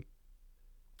ago,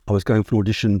 I was going for an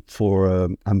audition for a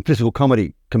physical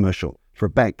comedy commercial for a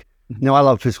bank. Now, I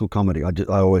love physical comedy. I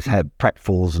always have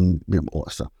pratfalls and all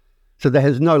that stuff. So there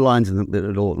has no lines in it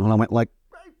at all. And I went like,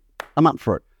 "I'm up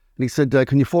for it." And he said,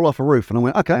 "Can you fall off a roof?" And I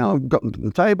went, "Okay." I got on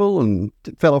the table and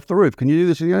fell off the roof. "Can you do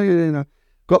this?" Yeah.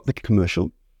 Got the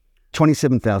commercial.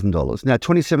 $27,000. Now,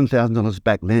 $27,000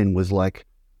 back then was like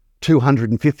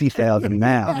 $250,000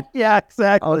 now. Yeah,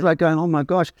 exactly. I was like going, oh my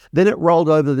gosh. Then it rolled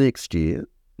over the next year.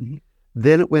 Mm-hmm.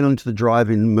 Then it went on to the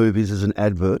drive-in movies as an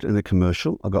advert and a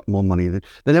commercial. I got more money then.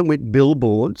 Then it went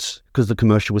billboards because the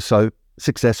commercial was so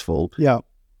successful. Yeah.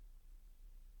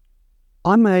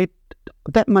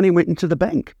 That money went into the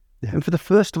bank. Yeah. And for the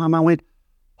first time I went,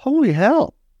 holy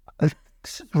hell, this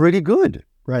is really good.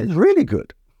 Right. It's really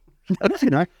good.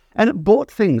 And it bought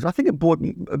things. I think it bought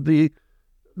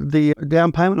the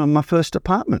down payment on my first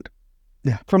apartment.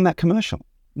 Yeah. From that commercial.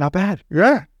 Not bad.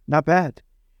 Yeah. Not bad.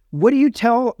 What do you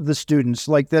tell the students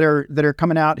like that are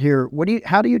coming out here?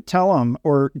 How do you tell them,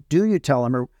 or do you tell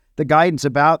them, or the guidance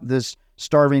about this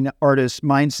starving artist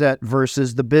mindset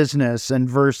versus the business and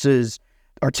versus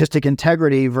artistic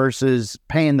integrity versus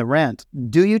paying the rent?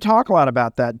 Do you talk a lot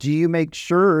about that? Do you make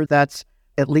sure that's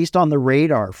at least on the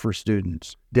radar for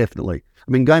students? Definitely.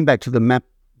 I mean, going back to the map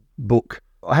book,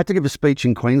 I had to give a speech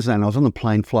in Queensland. I was on the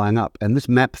plane flying up, and this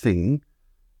map thing,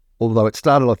 although it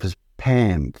started off as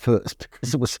Pam first,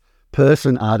 because it was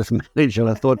person, artist, manager, and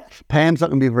I thought, Pam's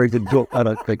not going to be a very good book, I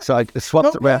don't think. So I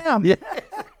swapped it around. Pam. Yeah.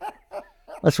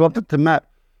 I swapped it to map.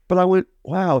 But I went,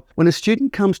 wow, when a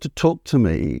student comes to talk to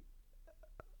me,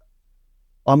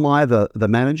 I'm either the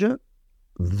manager,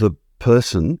 the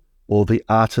person, or the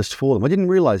artist for them. I didn't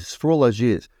realize this for all those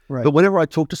years. Right. But whenever I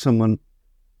talked to someone,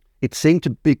 it seemed to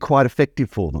be quite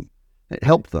effective for them. It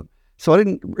helped them. So I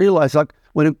didn't realize, like,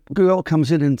 when a girl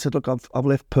comes in and said, look, I've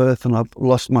left Perth and I've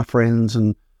lost my friends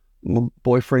and my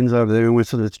boyfriend's over there and we're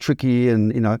sort of, it's tricky,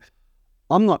 and, you know,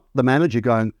 I'm not the manager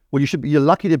going, well, you're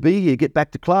lucky to be here, get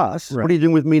back to class. Right. What are you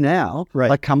doing with me now? Right.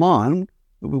 Like, come on,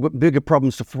 we've got bigger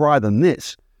problems to fry than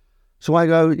this. So I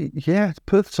go, yeah,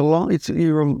 Perth's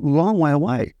you're a long way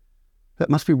away. That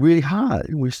must be really hard.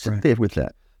 And we sit there with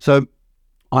that. So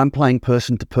I'm playing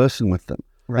person to person with them.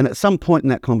 Right. And at some point in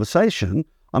that conversation,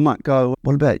 I might go,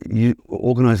 what about you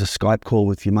organise a Skype call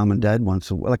with your mum and dad once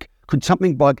a week? Like, could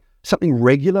something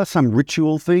regular, some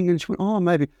ritual thing? And she went, oh,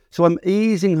 maybe. So I'm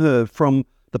easing her from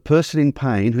the person in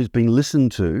pain who's been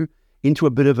listened to into a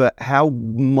bit of a, how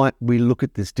might we look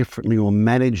at this differently or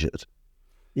manage it?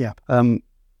 Yeah.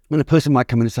 When a person might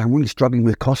come in and say, I'm really struggling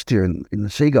with cost here in the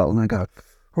Seagull. And I go,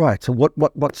 right, so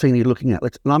what scene are you looking at?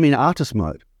 And I'm in artist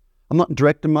mode. I'm not in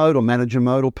director mode or manager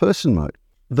mode or person mode.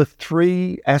 The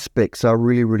three aspects are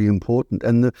really, really important.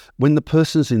 And when the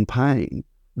person's in pain,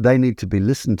 they need to be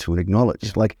listened to and acknowledged.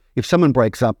 Yeah. Like, if someone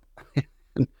breaks up,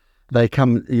 they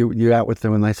come, you're out with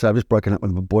them and they say, I've just broken up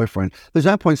with my boyfriend. There's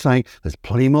no point saying, there's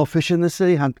plenty more fish in the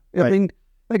sea. I mean,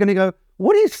 they're going to go,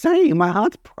 what are you saying? My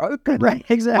heart's broken. Right,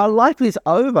 exactly. My life is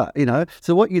over, you know.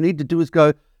 So what you need to do is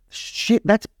go, shit,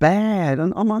 that's bad.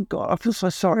 And oh my God, I feel so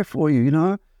sorry for you, you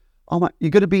know.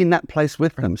 You've got to be in that place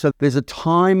with them. So there's a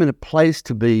time and a place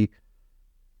to be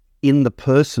in the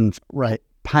person's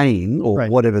pain or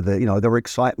whatever, their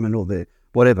excitement or their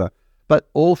whatever. But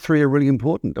all three are really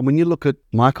important. And when you look at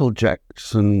Michael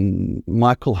Jackson,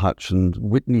 Michael Hutchins,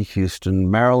 Whitney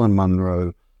Houston, Marilyn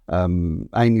Monroe,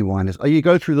 Amy Winehouse, you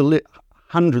go through the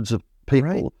hundreds of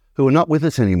people who are not with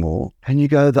us anymore, and you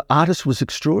go, the artist was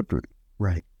extraordinary.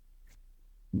 Right.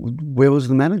 Where was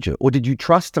the manager? Or did you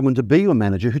trust someone to be your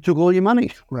manager who took all your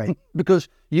money? Right. Because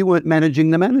you weren't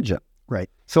managing the manager. Right.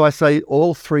 So I say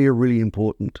all three are really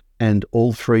important, and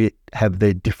all three have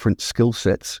their different skill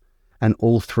sets, and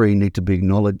all three need to be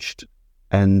acknowledged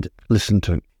and listened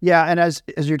to. Yeah, and as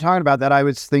you're talking about that, I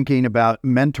was thinking about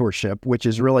mentorship, which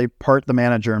is really part the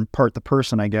manager and part the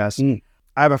person, I guess. I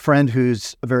have a friend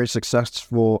who's a very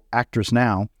successful actress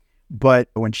now, but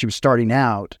when she was starting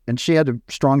out, and she had a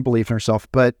strong belief in herself,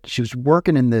 but she was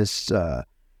working in this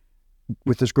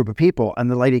with this group of people, and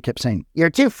the lady kept saying, "You're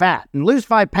too fat, and lose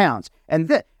 5 pounds." And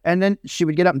then she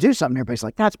would get up and do something, and everybody's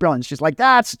like, "That's brilliant." She's like,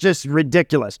 "That's just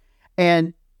ridiculous."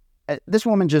 And this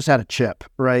woman just had a chip,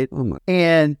 right?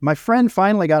 And my friend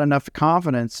finally got enough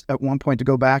confidence at one point to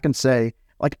go back and say,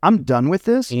 like, I'm done with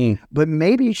this, but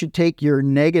maybe you should take your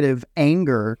negative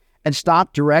anger and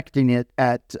stop directing it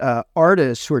at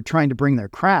artists who are trying to bring their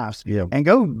crafts and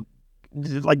go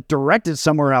like direct it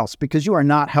somewhere else, because you are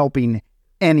not helping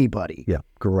anybody. Yeah,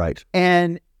 great.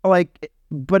 And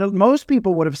but most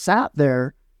people would have sat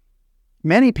there,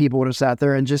 many people would have sat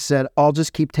there and just said, I'll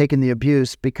just keep taking the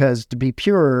abuse because to be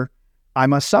pure, I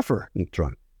must suffer. That's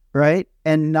right. Right?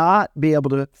 And not be able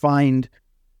to find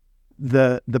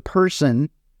the person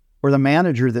or the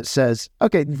manager that says,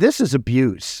 okay, this is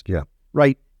abuse. Yeah.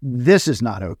 Right? This is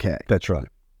not okay. That's right.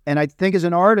 And I think as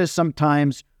an artist,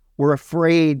 sometimes we're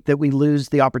afraid that we lose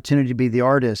the opportunity to be the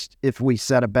artist if we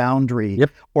set a boundary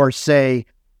or say,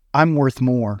 I'm worth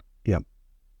more. Yeah,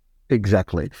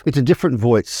 exactly. It's a different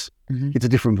voice. It's a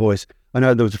different voice. I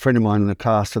know there was a friend of mine in the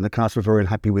cast, and the cast were very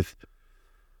unhappy with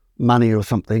money or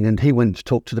something, and he went to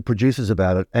talk to the producers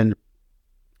about it, and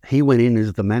he went in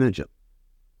as the manager,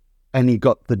 and he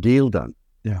got the deal done.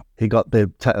 Yeah, he got their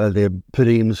per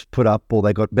diems put up, or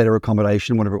they got better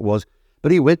accommodation, whatever it was.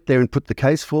 But he went there and put the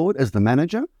case forward as the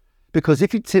manager, because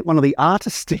if he'd sent one of the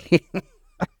artists in,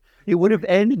 it would have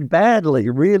ended badly,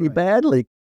 really badly.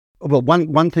 Well,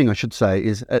 one thing I should say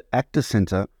is at Actor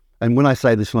Centre, And when I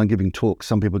say this when I'm giving talks,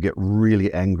 some people get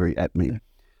really angry at me.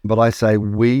 But I say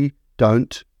we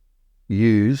don't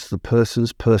use the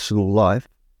person's personal life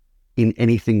in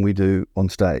anything we do on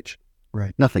stage.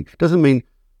 Right. Nothing. Doesn't mean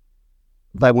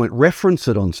they won't reference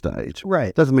it on stage.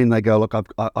 Right. Doesn't mean they go, look,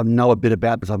 I know a bit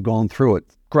about this, I've gone through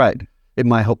it. Great. It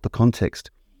may help the context.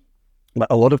 But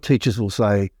a lot of teachers will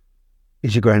say,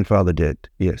 is your grandfather dead?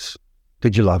 Yes.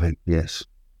 Did you love him? Yes.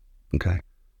 Okay.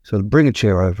 So bring a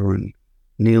chair over and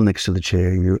kneel next to the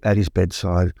chair. You're at his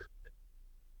bedside.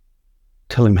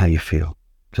 Tell him how you feel.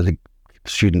 So the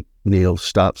student kneels,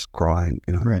 starts crying,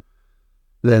 Right.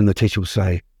 Then the teacher will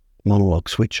say, monologue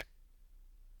switch.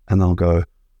 And they'll go,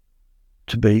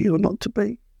 to be or not to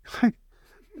be?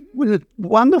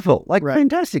 Wonderful. Like, Right.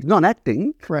 fantastic. Not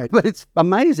acting, Right. but it's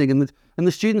amazing. And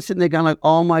the student's sitting there going like,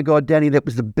 oh my God, Danny, that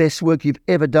was the best work you've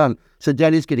ever done. So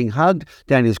Danny's getting hugged.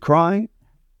 Danny's crying.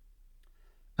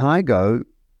 And I go,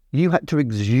 you had to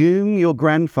exhume your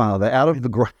grandfather out of the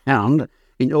ground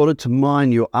in order to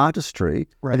mine your artistry.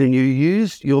 Right. And then you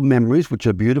use your memories, which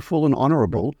are beautiful and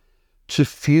honourable, to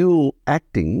fuel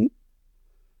acting.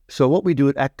 So what we do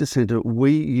at Actor Centre,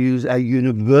 we use our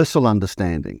universal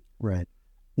understanding, Right.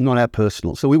 not our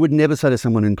personal. So we would never say to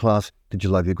someone in class, did you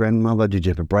love your grandmother? Did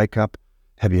you have a breakup?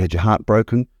 Have you had your heart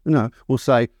broken? No, we'll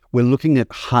say, we're looking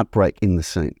at heartbreak in the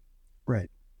scene. Right.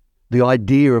 The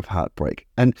idea of heartbreak.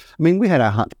 And I mean, we had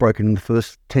our hearts broken in the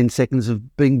first 10 seconds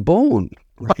of being born.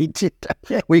 Right?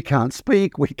 We can't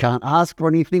speak. We can't ask for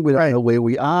anything. We don't know where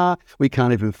we are. We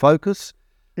can't even focus.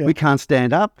 Yeah. We can't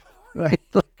stand up. Right.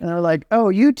 And they're like, oh,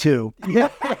 you two. Yeah.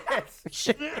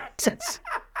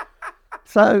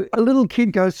 So a little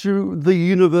kid goes through the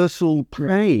universal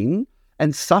pain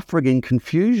and suffering and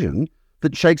confusion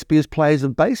that Shakespeare's plays are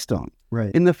based on.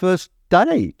 Right. In the first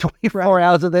day, 24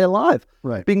 hours of their life,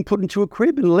 Right. being put into a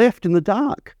crib and left in the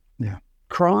dark, Yeah.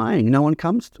 crying. No one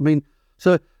comes to,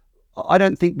 so I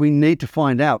don't think we need to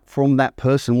find out from that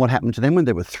person what happened to them when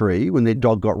they were 3, when their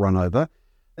dog got run over.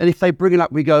 And if they bring it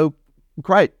up, we go,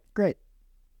 great.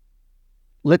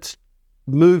 Let's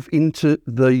move into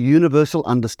the universal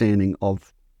understanding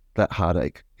of that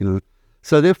heartache,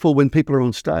 So therefore, when people are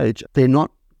on stage, they're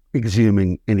not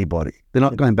exhuming anybody. They're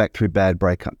not going back through bad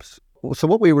breakups. So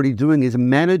what we're really doing is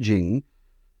managing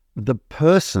the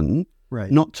person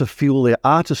Right. not to fuel their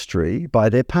artistry by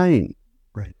their pain.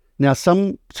 Right. Now,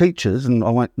 some teachers, and I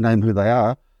won't name who they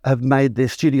are, have made their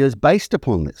studios based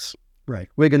upon this. Right.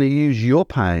 We're going to use your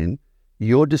pain,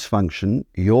 your dysfunction,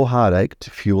 your heartache to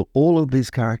fuel all of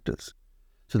these characters.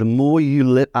 So the more you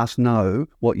let us know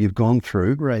what you've gone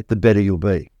through, Right. the better you'll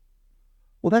be.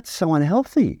 Well, that's so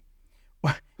unhealthy.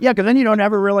 Yeah, because then you don't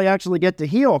ever really actually get to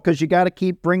heal because you got to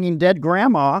keep bringing dead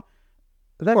grandma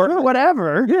or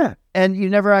whatever. Yeah. And you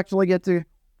never actually get to.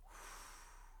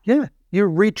 Yeah. You're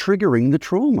re-triggering the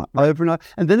trauma over and over.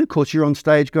 And then, of course, you're on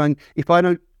stage going,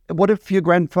 what if your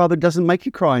grandfather doesn't make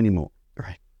you cry anymore?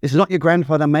 Right. It's not your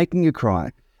grandfather making you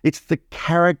cry. It's the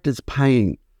character's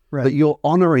pain that you're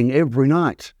honouring every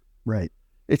night. Right.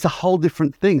 It's a whole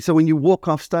different thing. So when you walk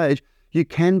off stage, you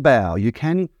can bow, you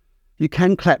can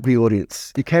clap the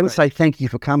audience, you can say thank you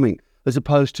for coming, as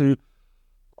opposed to,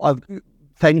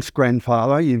 thanks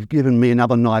grandfather, you've given me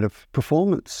another night of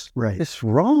performance. Right. It's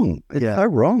wrong. It's so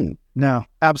wrong. No,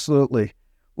 absolutely.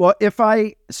 Well,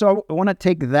 I want to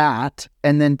take that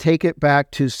and then take it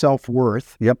back to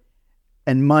self-worth. Yep.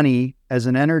 And money as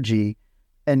an energy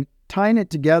and tying it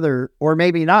together, or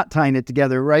maybe not tying it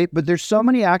together, right? But there's so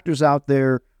many actors out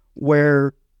there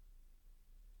where,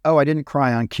 I didn't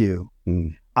cry on cue.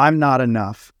 I'm not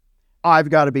enough. I've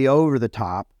got to be over the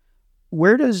top.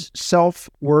 Where does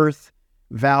self-worth,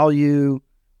 value,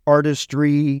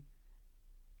 artistry,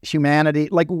 humanity,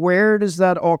 where does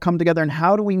that all come together, and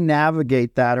how do we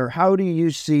navigate that? Or how do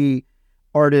you see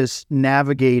artists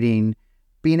navigating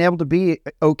being able to be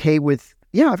okay with,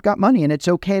 I've got money and it's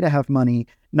okay to have money,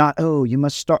 not, you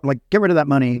must start, get rid of that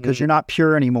money because you're not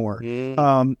pure anymore.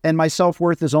 And my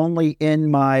self-worth is only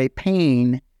in my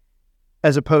pain,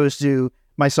 as opposed to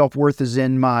my self-worth is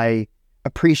in my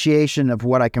appreciation of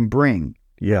what I can bring.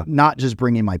 Yeah. Not just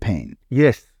bringing my pain.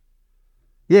 Yes.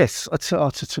 It's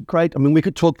a great, we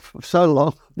could talk for so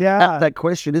long about that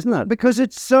question, isn't it? Because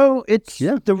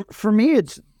for me,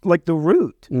 it's like the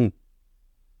root.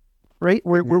 Right?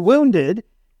 We're wounded.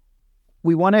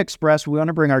 We want to express, we want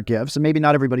to bring our gifts, and maybe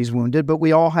not everybody's wounded, but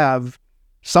we all have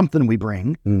something we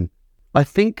bring. I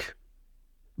think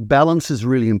balance is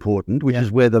really important, which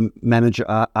is where the manager,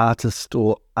 artist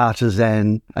or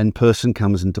artisan and person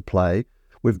comes into play.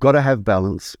 We've got to have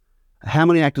balance. How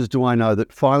many actors do I know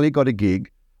that finally got a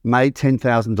gig, made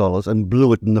 $10,000 and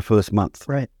blew it in the first month?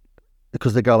 Right.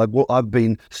 because they go like, well, I've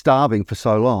been starving for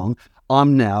so long.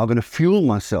 I'm now going to fuel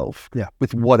myself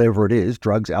with whatever it is,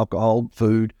 drugs, alcohol,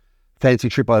 food, fancy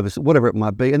trip overs, whatever it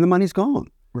might be, and the money's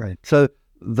gone. Right. So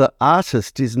the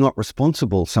artist is not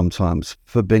responsible sometimes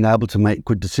for being able to make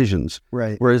good decisions.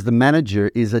 Right. Whereas the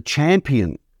manager is a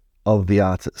champion of the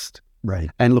artist. Right.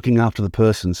 And looking after the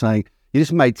person, saying, you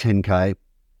just made 10K,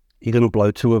 you're going to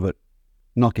blow 2 of it.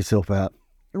 Knock yourself out.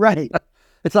 Right.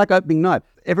 It's like opening night.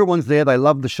 Everyone's there. They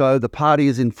love the show. The party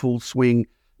is in full swing.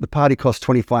 The party costs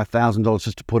 $25,000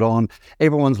 just to put on.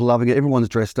 Everyone's loving it. Everyone's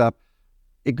dressed up.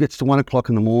 It gets to 1 o'clock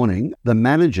in the morning. The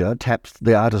manager taps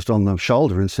the artist on the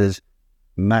shoulder and says,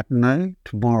 matinee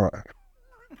tomorrow.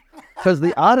 Because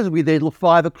the artist will be there till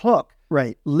 5 o'clock.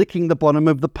 Right. Licking the bottom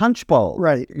of the punch bowl.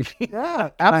 Right. Yeah,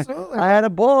 absolutely. I had a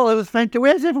ball. It was fantastic.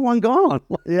 Where's everyone gone?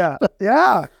 Yeah.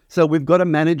 Yeah. So we've got to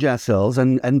manage ourselves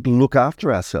and look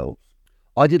after ourselves.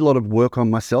 I did a lot of work on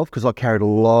myself because I carried a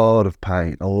lot of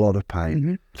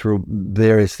pain through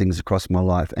various things across my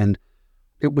life. And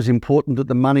it was important that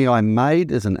the money I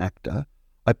made as an actor,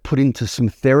 I put into some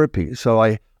therapy. So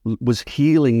I was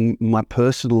healing my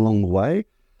person along the way.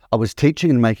 I was teaching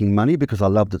and making money because I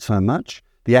loved it so much.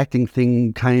 The acting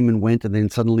thing came and went and then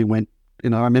suddenly went, I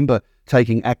remember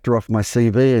taking actor off my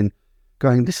CV and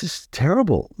going, this is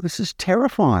terrible. This is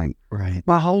terrifying. Right.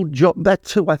 My whole job,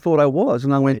 that's who I thought I was.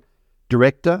 And I went,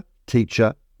 director,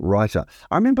 teacher, writer.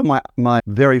 I remember my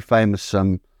very famous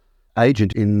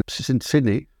agent in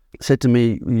Sydney said to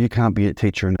me, you can't be a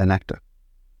teacher and an actor.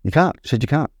 You can't. She said, you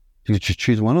can't. You just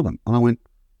choose one of them. And I went,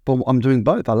 well, I'm doing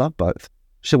both. I love both.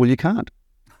 She said, well, you can't.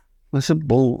 I said,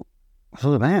 well, I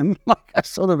sort of am. I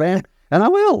sort of am. And I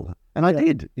will. And I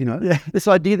did, This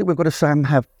idea that we've got to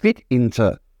somehow fit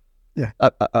into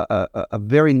a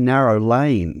very narrow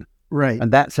lane. Right.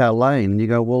 And that's our lane. And you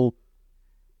go, well,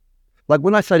 like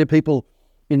when I say to people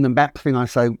in the map thing, I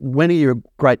say, when are you a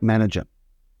great manager?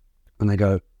 And they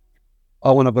go,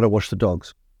 oh, when I've got to wash the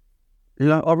dogs.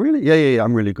 Oh, really? Yeah,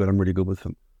 I'm really good. I'm really good with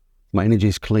them. My energy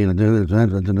is clean.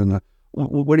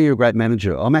 When are you a great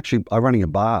manager? I'm running a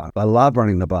bar. I love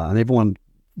running the bar and everyone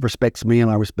respects me and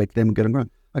I respect them and get them going.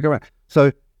 I go, right.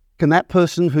 So can that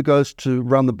person who goes to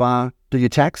run the bar do your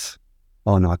tax?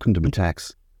 Oh, no, I couldn't do my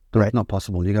tax. Right. Not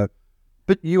possible. And you go,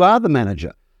 but you are the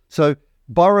manager. So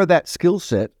borrow that skill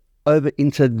set over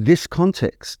into this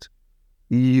context.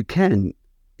 You can.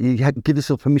 You give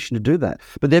yourself permission to do that.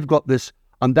 But they've got this,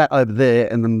 I'm that over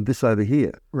there and then this over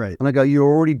here. Right. And I go, you're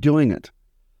already doing it.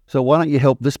 So why don't you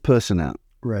help this person out?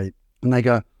 Right. And they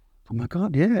go, oh my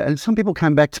God, yeah. And some people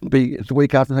came back to me the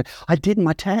week after and say, I did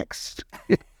my tax.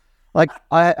 Like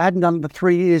I hadn't done it for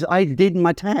 3 years. I did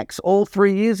my tax, all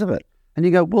 3 years of it. And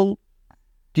you go, well,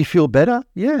 do you feel better?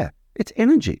 Yeah. It's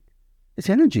energy. It's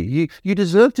energy. You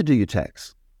deserve to do your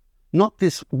tax. Not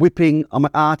this whipping, I'm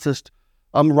an artist,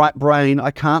 I'm right brain,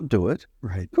 I can't do it.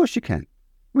 Right. Of course you can.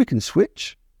 We can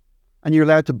switch. And you're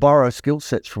allowed to borrow skill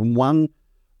sets from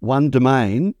one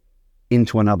domain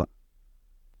into another.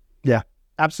 Yeah,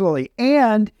 absolutely.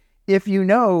 And if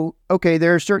okay,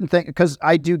 there are certain things, because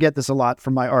I do get this a lot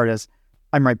from my artists,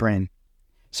 I'm right brain.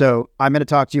 So I'm going to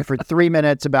talk to you for 3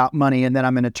 minutes about money and then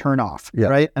I'm going to turn off,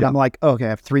 right? And I'm like, okay, I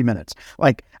have 3 minutes.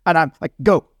 And I'm like,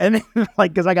 go. And then,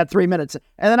 because I got 3 minutes.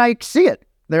 And then I see it.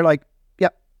 They're like,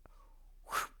 yep,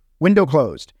 window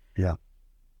closed. Yeah.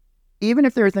 Even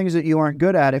if there are things that you aren't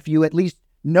good at, if you at least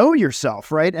know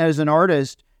yourself, right? As an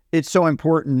artist, it's so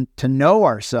important to know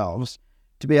ourselves,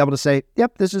 to be able to say,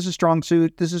 yep, this is a strong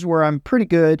suit. This is where I'm pretty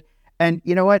good. And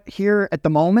you know what? Here at the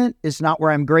moment is not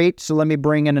where I'm great. So let me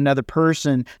bring in another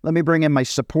person. Let me bring in my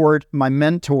support, my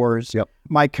mentors,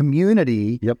 my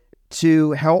community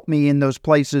to help me in those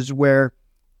places where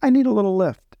I need a little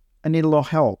lift. I need a little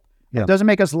help. It doesn't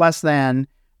make us less than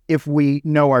if we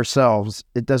know ourselves.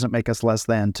 It doesn't make us less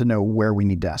than to know where we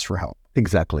need to ask for help.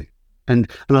 Exactly. And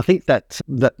I think that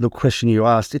the question you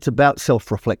asked, it's about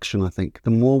self-reflection, I think. The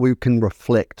more we can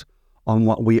reflect on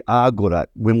what we are good at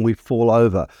when we fall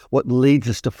over, what leads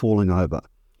us to falling over.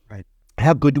 Right.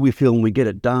 How good do we feel when we get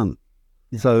it done?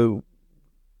 Yeah. So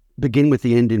begin with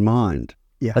the end in mind.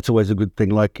 Yeah. That's always a good thing.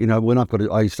 Like, when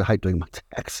I used to hate doing my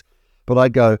tax, but I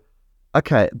go,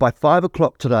 okay, by 5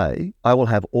 o'clock today, I will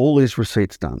have all these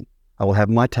receipts done. I will have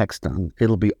my tax done.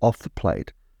 It'll be off the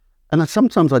plate. And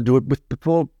sometimes I do it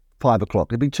before 5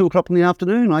 o'clock. It'd be 2 o'clock in the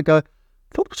afternoon. I go, I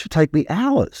thought it should take me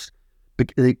hours.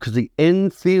 Because the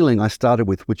end feeling I started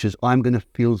with, which is I'm going to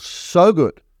feel so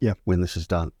good when this is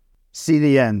done. See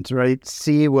the end, right?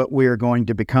 See what we're going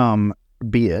to become,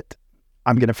 be it.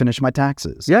 I'm going to finish my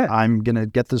taxes. Yeah. I'm going to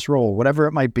get this role, whatever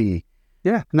it might be.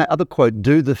 Yeah. And that other quote,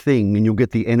 do the thing and you'll get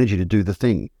the energy to do the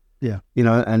thing. Yeah. You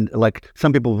know, and like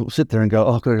some people will sit there and go,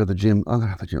 oh, I've got to go to the gym. I'm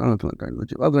going to go to the gym. I'm going to go to the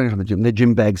gym. I'm going to go to the gym. Their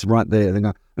gym bag's right there. They go,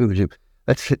 I'm going to the gym.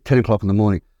 That's at 10 o'clock in the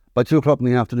morning. By 2 o'clock in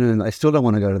the afternoon, they still don't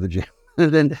want to go to the gym.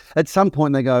 And then at some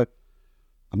point they go,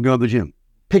 I'm going to the gym.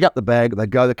 Pick up the bag. They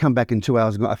go, they come back in 2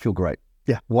 hours and go, I feel great.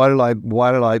 Yeah. Why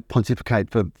did I pontificate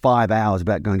for 5 hours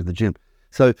about going to the gym?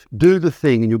 So do the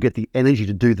thing and you'll get the energy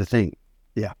to do the thing.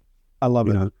 Yeah. I love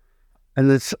it. You know? And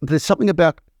there's something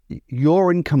about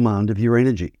you're in command of your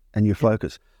energy and your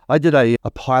focus. I did a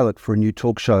pilot for a new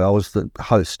talk show. I was the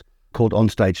host called On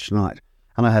Stage Tonight.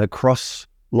 And I had a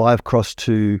live cross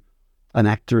to an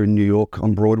actor in New York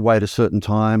on Broadway at a certain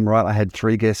time, right? I had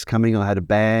 3 guests coming. I had a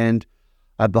band.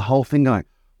 I had the whole thing going.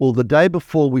 Well, the day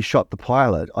before we shot the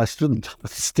pilot, I stood on top of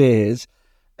the stairs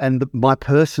and my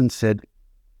person said,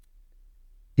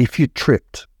 if you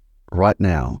tripped right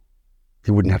now,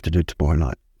 you wouldn't have to do it tomorrow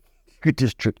night. You could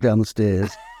just trip down the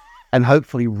stairs and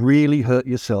hopefully really hurt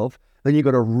yourself. Then you've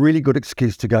got a really good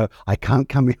excuse to go, I can't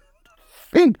come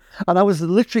in. And I was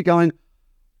literally going,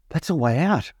 that's a way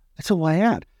out. That's a way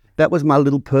out. That was my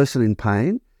little person in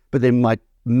pain. But then my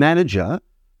manager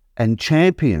and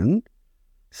champion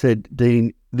said,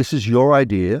 Dean, this is your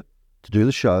idea to do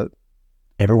the show.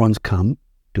 Everyone's come.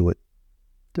 Do it.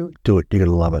 Do it. Do it. You're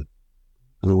going to love it.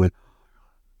 And I went,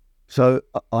 so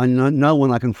I know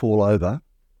when I can fall over,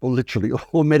 or literally,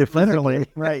 or metaphorically.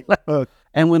 Right.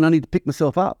 And when I need to pick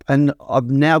myself up. And I've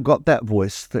now got that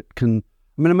voice that can,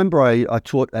 I remember I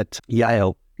taught at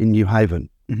Yale in New Haven,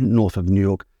 north of New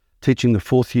York, teaching the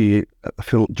 4th year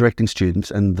film directing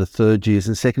students and the 3rd years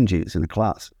and 2nd years in a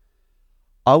class.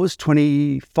 I was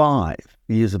 25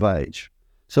 years of age.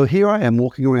 So here I am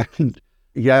walking around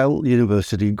Yale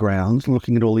University grounds,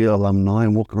 looking at all the alumni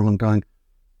and walking around going,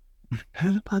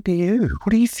 who the fuck are you? What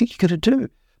do you think you're going to do?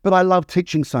 But I love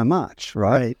teaching so much,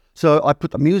 right? So I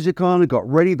put the music on and got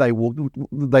ready. They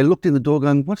looked in the door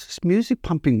going, what's this music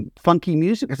pumping, funky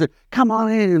music? I said, come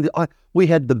on in. And we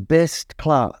had the best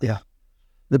class. Yeah.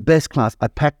 The best class. I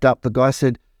packed up. The guy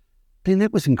said, Dean,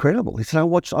 that was incredible. He said, I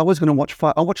was going to watch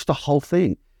 5. I watched the whole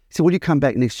thing. He said, will you come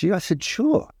back next year? I said,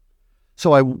 sure.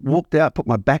 So I walked out, put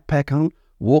my backpack on,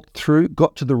 walked through,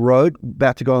 got to the road,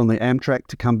 about to go on the Amtrak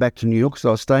to come back to New York. So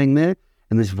I was staying there.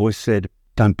 And this voice said,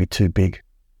 don't be too big.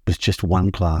 It was just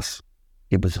one class.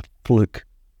 It was a fluke.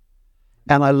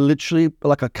 And I literally,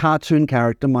 like a cartoon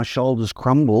character, my shoulders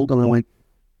crumbled and I went,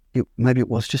 maybe it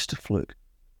was just a fluke.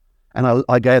 And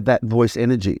I gave that voice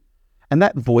energy. And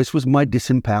that voice was my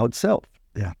disempowered self.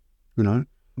 Yeah. You know?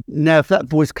 Now, if that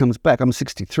voice comes back, I'm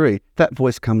 63, if that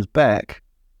voice comes back,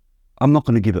 I'm not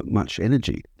going to give it much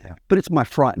energy. Yeah. But it's my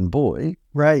frightened boy.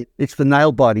 Right. It's the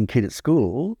nail-biting kid at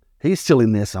school. He's still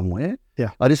in there somewhere. Yeah.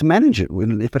 I just manage it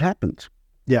if it happens.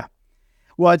 Yeah.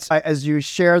 Well, as you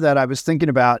share that, I was thinking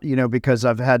about, because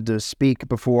I've had to speak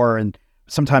before and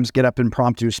sometimes get up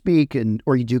impromptu speak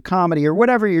or you do comedy or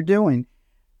whatever you're doing.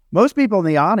 Most people in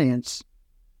the audience,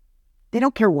 they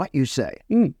don't care what you say,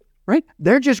 right?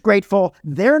 They're just grateful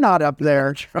they're not up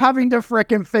there having to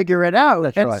frickin' figure it out.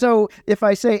 That's and right. so if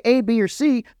I say A, B, or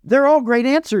C, they're all great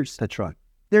answers. That's right.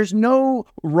 There's no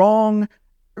wrong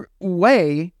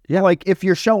way, like if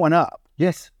you're showing up.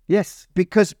 Yes. Yes.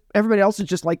 Because everybody else is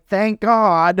just like, thank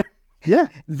God. Yeah.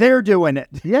 They're doing it.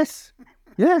 Yes.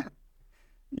 Yeah.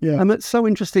 Yeah. And it's so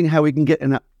interesting how we can get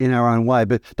in our own way.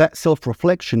 But that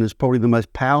self-reflection is probably the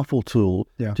most powerful tool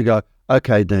to go,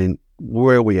 okay, Dean,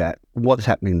 where are we at? What's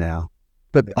happening now?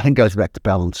 But I think it goes back to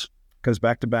balance. Goes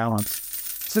back to balance.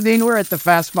 So, Dean, we're at the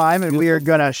Fast Five, and we are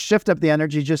going to shift up the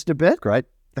energy just a bit. Great.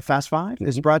 The Fast Five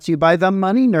is brought to you by The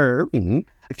Money Nerve.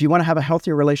 If you want to have a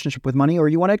healthier relationship with money or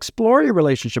you want to explore your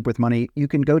relationship with money, you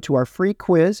can go to our free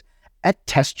quiz at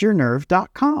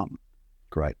testyournerve.com.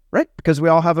 Great. Right? Because we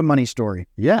all have a money story.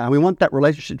 Yeah, and we want that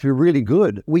relationship to be really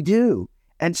good. We do.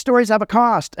 And stories have a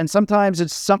cost. And sometimes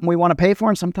it's something we want to pay for,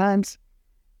 and sometimes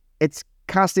it's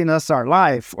costing us our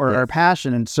life or our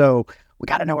passion. And so we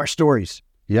got to know our stories.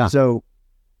 Yeah. So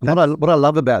what I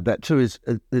love about that too is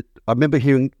I remember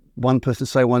hearing one person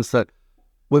say once that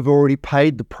we've already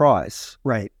paid the price.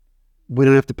 Right. We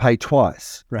don't have to pay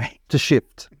twice. Right. To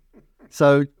shift.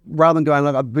 So rather than going,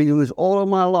 like, I've been doing this all of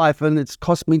my life and it's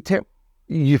cost me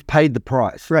you've paid the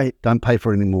price. Right. Don't pay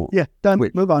for it anymore. Yeah. Done.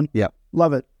 Switch. Move on. Yeah.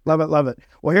 Love it. Love it. Love it.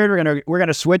 Well, here we're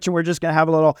gonna switch and we're just gonna have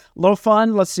a little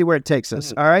fun. Let's see where it takes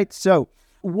us. All right. So,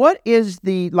 what is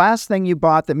the last thing you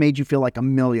bought that made you feel like a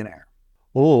millionaire?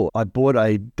 Oh, I bought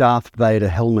a Darth Vader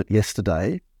helmet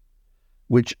yesterday,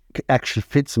 which actually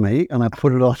fits me, and I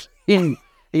put it on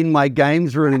in my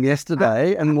games room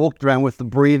yesterday and walked around with the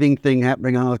breathing thing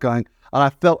happening, and I was going, and I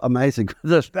felt amazing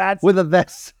with a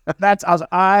vest. That's awesome.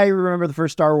 I remember the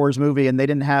first Star Wars movie, and they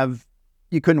didn't have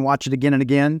you couldn't watch it again and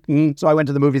again. So I went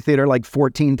to the movie theater like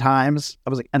 14 times. I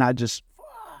was like, and I just,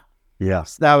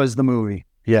 Yes. that was the movie.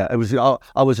 Yeah, it was.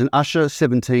 I was an usher,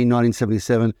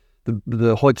 1977.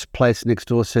 The Hoyt's place next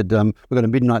door said, "We've got a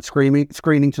midnight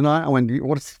screening tonight." I went,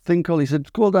 "What's the thing called?" He said,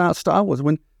 "It's called Star Wars." I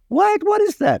went, What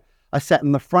is that?" I sat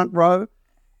in the front row.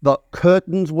 The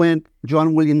curtains went.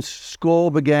 John Williams'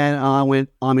 score began, and I went,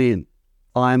 "I'm in.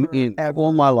 I'm in."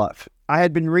 All my life. I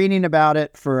had been reading about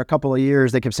it for a couple of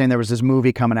years. They kept saying there was this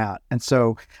movie coming out, and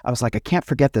so I was like, I can't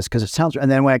forget this because it sounds. And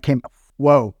then when I came,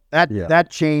 whoa, that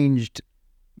changed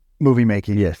movie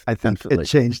making. Yes, I think absolutely. it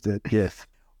changed it. Yes.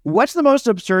 What's the most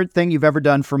absurd thing you've ever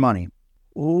done for money?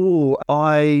 Oh,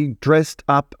 I dressed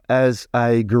up as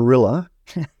a gorilla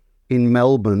in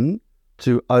Melbourne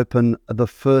to open the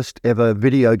first ever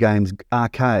video games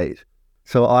arcade.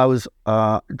 So I was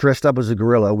dressed up as a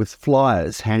gorilla with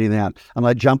flyers handing out, and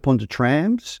I'd jump onto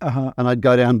trams and I'd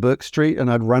go down Burke Street and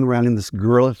I'd run around in this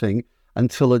gorilla thing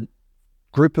until a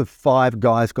group of 5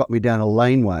 guys got me down a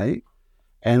laneway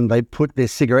and they put their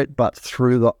cigarette butt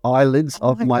through the eyelids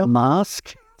of my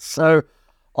mask. So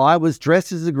I was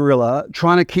dressed as a gorilla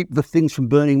trying to keep the things from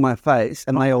burning my face,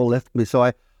 and they all left me. So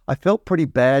I felt pretty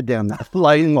bad down that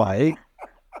laneway.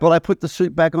 But I put the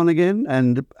suit back on again,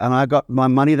 and I got my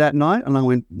money that night, and I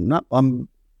went, "No,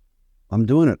 I'm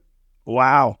doing it."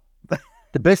 Wow.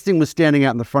 The best thing was standing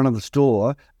out in the front of the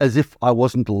store as if I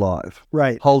wasn't alive,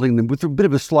 Right. holding them with a bit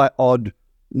of a slight odd,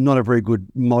 not a very good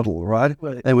model, right?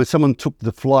 And when someone took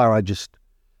the flyer, I just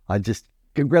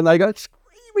they go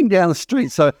screaming down the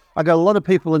street. So I got a lot of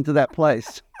people into that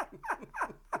place.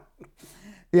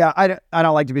 Yeah, I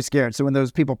don't like to be scared. So when those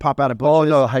people pop out of bushes,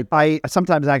 no, I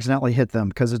sometimes accidentally hit them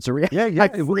because it's a reaction. Yeah, I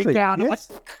it would freak be. out.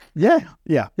 Yes. Yeah,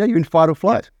 Yeah. you're in fight or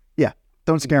flight. Yeah.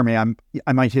 Don't scare me.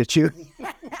 I might hit you.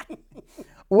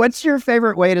 What's your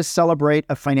favorite way to celebrate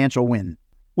a financial win?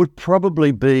 Would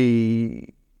probably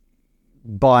be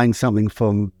buying something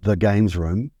from the games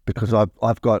room because I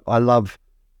love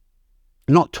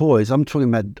not toys. I'm talking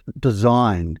about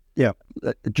design. Yeah.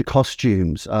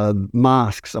 Costumes,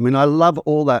 masks. I mean, I love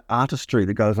all that artistry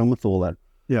that goes on with all that.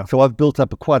 Yeah. So I've built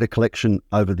up quite a collection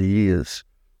over the years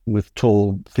with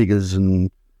tall figures, and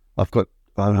I've got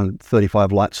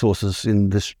 35 light sources in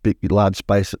this big, large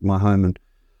space at my home, and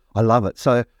I love it.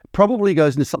 So it probably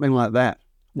goes into something like that,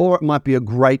 or it might be a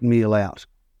great meal out.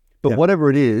 But whatever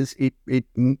it is,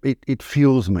 it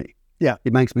fuels me. Yeah.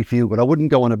 It makes me feel good. I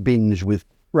wouldn't go on a binge with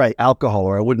alcohol,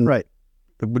 or I wouldn't. Right.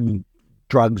 It wouldn't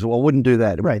drugs, or I wouldn't do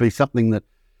that. It would be something that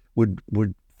would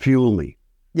fuel me.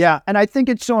 Yeah, and I think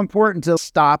it's so important to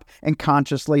stop and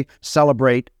consciously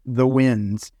celebrate the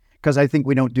wins because I think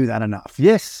we don't do that enough.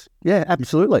 Yes, yeah,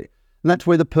 absolutely. And that's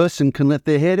where the person can let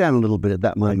their hair down a little bit at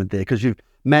that moment there, because you've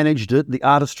managed it, the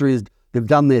artistry is, they've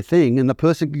done their thing, and the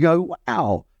person can go,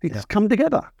 wow, it's come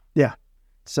together. Yeah,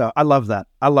 so I love that.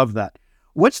 I love that.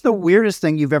 What's the weirdest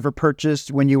thing you've ever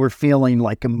purchased when you were feeling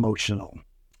like emotional?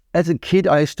 As a kid,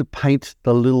 I used to paint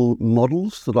the little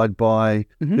models that I'd buy.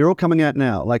 They're all coming out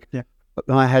now. Like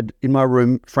I had in my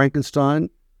room Frankenstein,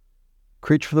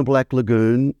 Creature from the Black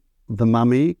Lagoon, The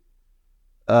Mummy,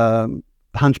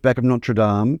 Hunchback of Notre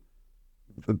Dame,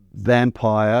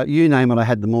 Vampire, you name it, I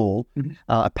had them all.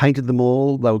 I painted them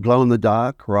all. They were glow in the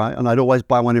dark, right? And I'd always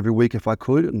buy one every week if I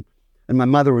could. And my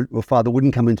mother or father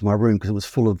wouldn't come into my room because it was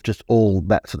full of just all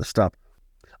that sort of stuff.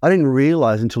 I didn't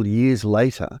realize until years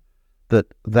later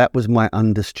that was my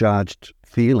undischarged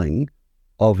feeling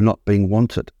of not being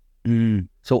wanted.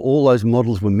 So all those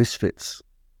models were misfits,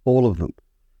 all of them.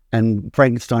 And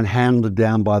Frankenstein hounded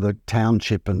down by the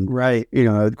township and,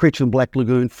 the Creature in Black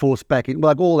Lagoon forced back in,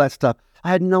 like all that stuff. I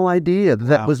had no idea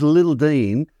that was little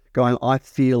Dean going, I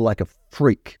feel like a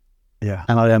freak and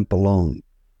I don't belong.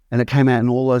 And it came out in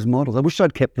all those models. I wish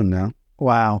I'd kept them now.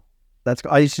 Wow.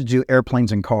 I used to do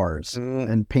airplanes and cars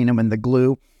and paint them in the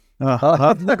glue.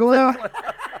 The glue.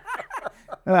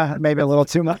 Maybe a little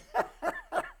too much.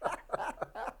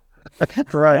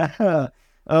 Right.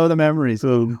 Oh, the memories.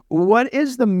 What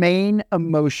is the main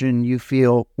emotion you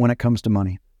feel when it comes to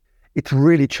money? It's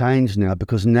really changed now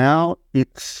because now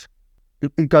it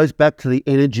goes back to the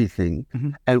energy thing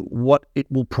and what it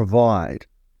will provide.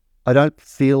 I don't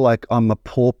feel like I'm a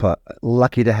pauper,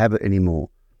 lucky to have it anymore.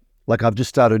 Like I've just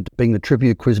started being the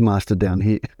trivia quiz master down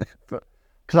here.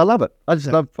 Because I love it. I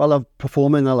love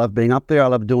performing. I love being up there. I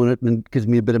love doing it, and it gives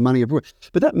me a bit of money every week.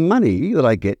 But that money that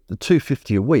I get, the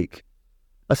 $250 a week,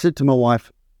 I said to my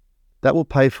wife, that will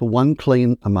pay for one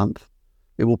clean a month.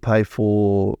 It will pay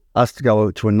for us to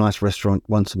go to a nice restaurant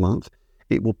once a month.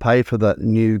 It will pay for that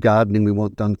new gardening we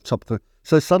want done top of the.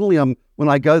 So suddenly when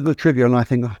I go to the trivia and I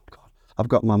think, oh God, I've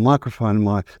got my microphone,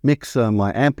 my mixer,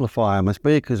 my amplifier, my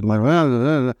speakers,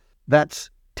 my... That's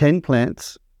 10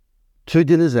 plants, 2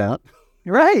 dinners out,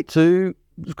 Right. 2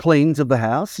 cleans of the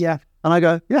house. Yeah. And I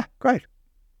go, yeah, great.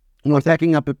 And I'm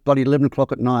packing up at bloody 11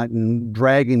 o'clock at night and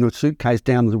dragging a suitcase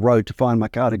down the road to find my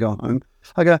car to go home.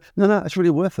 I go, no, it's really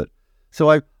worth it.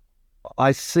 So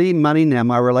I see money now.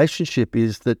 My relationship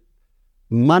is that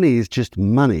money is just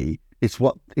money. It's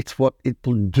what it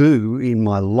will do in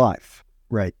my life.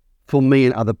 Right. For me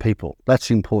and other people. That's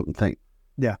the important thing.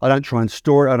 Yeah. I don't try and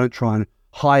store it. I don't try and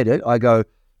hide it. I go,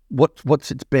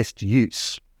 what's its best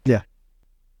use? Yeah.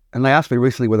 And they asked me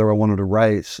recently whether I wanted to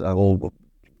raise or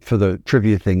for the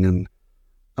trivia thing, and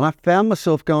I found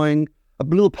myself going, a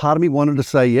little part of me wanted to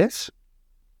say yes,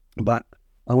 but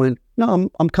I went, no,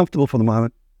 I'm comfortable for the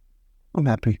moment. I'm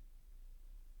happy.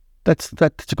 That's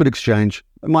a good exchange.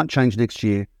 It might change next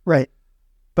year. Right.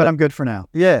 But I'm good for now.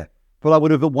 Yeah. But I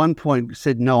would have at one point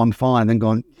said, no, I'm fine, and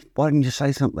gone, why didn't you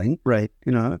say something? Right.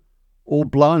 Or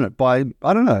blown it by,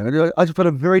 I don't know. I've got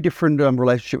a very different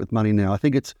relationship with money now. I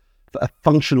think it's a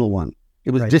functional one.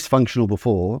 It was Right. dysfunctional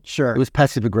before. Sure. It was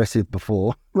passive-aggressive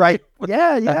before. Right.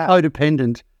 Yeah. A Yeah.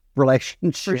 codependent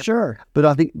relationship. For sure. But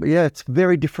I think, it's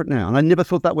very different now. And I never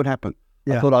thought that would happen.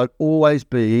 Yeah. I thought I'd always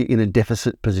be in a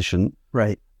deficit position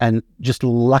Right. and just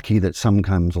lucky that some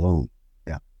comes along.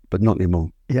 Yeah. But not anymore.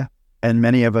 Yeah. And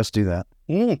many of us do that.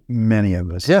 Many of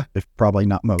us. Yeah. If probably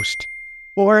not most.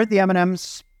 Well, we're at the M&M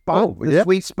spot, the yeah.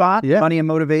 sweet spot, Yeah. money and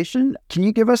motivation. Can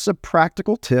you give us a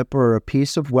practical tip or a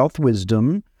piece of wealth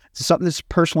wisdom, something that's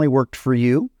personally worked for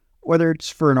you, whether it's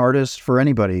for an artist, for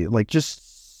anybody, like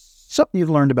just something you've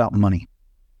learned about money?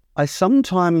 I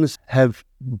sometimes have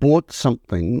bought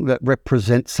something that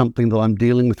represents something that I'm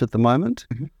dealing with at the moment.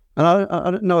 Mhm. And I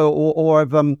don't know, or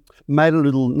I've made a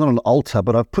little, not an altar,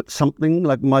 but I've put something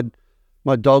like my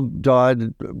dog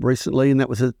died recently, and that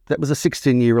was a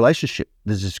 16-year relationship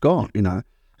that's just gone,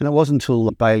 And it wasn't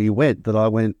until Bailey went that I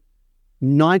went,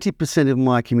 90% of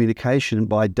my communication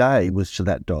by day was to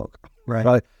that dog.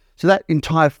 Right. So that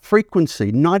entire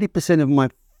frequency, 90% of my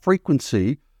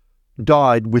frequency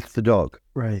died with the dog.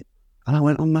 Right. And I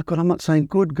went, oh my God, I'm not saying,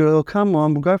 good girl, come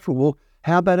on, we'll go for a walk.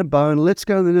 How about a bone? Let's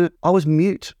go. I was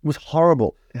mute. It was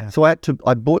horrible. Yeah. So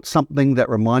I bought something that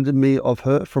reminded me of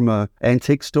her from an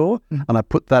antique store, and I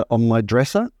put that on my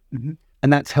dresser, and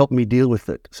that's helped me deal with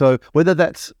it. So whether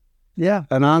that's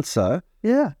an answer,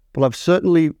 but I've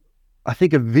certainly, I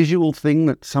think, a visual thing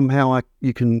that somehow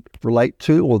you can relate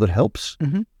to or that helps.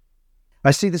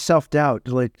 I see the self-doubt.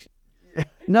 Like,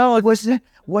 No, was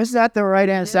that the right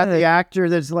answer? Is that the actor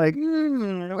that's like,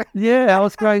 I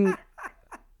was going,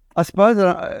 I suppose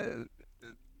I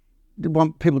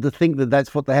want people to think that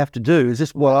that's what they have to do. Is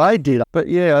this what I did? But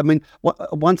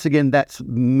once again, that's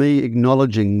me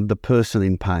acknowledging the person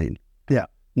in pain. Yeah.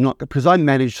 Not because I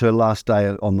managed her last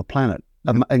day on the planet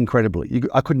incredibly.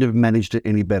 I couldn't have managed it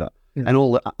any better. Yeah. And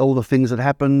all the things that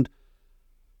happened,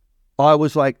 I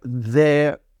was like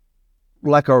there,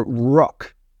 like a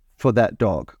rock for that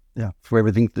dog. Yeah. For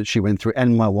everything that she went through,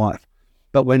 and my wife.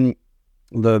 But when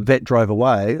the vet drove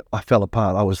away, I fell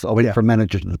apart. I went from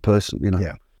manager to the person.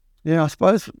 Yeah, I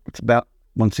suppose it's about,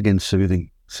 once again,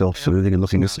 self-soothing and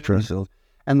looking at ourselves.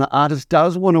 And the artist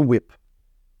does want to whip.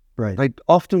 right. They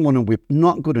often want to whip,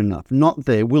 not good enough, not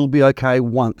there. We'll be okay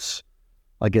once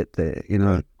I get there,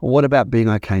 Well, what about being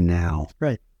okay now?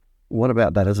 Right. What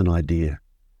about that as an idea?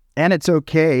 And it's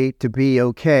okay to be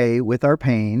okay with our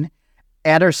pain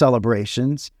and our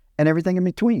celebrations and everything in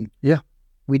between. Yeah.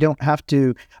 We don't have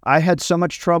to. I had so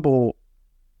much trouble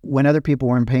when other people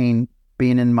were in pain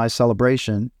being in my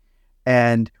celebration,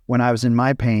 and when I was in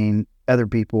my pain, other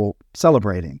people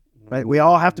celebrating. Right? We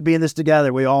all have to be in this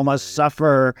together. We all must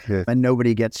suffer, and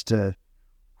nobody gets to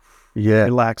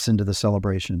relax into the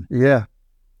celebration. Yeah.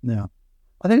 Yeah.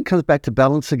 I think it comes back to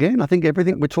balance again. I think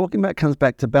everything we're talking about comes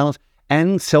back to balance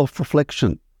and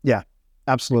self-reflection. Yeah.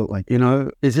 Absolutely.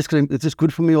 Is this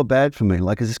good for me or bad for me?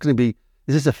 Like, is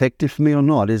this effective for me or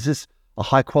not? Is this a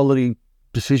high quality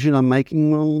decision I'm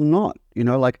making or not?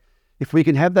 Like, if we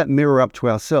can have that mirror up to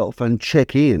ourselves and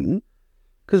check in,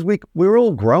 because we're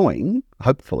all growing,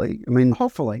 hopefully. I mean,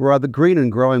 Hopefully. we're either green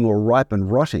and growing or ripe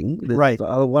and rotting. There's Right.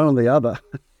 one or the other.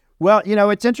 Well,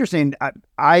 it's interesting.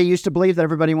 I used to believe that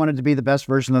everybody wanted to be the best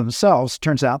version of themselves.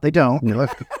 Turns out they don't.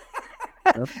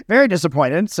 Very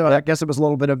disappointed. So I guess it was a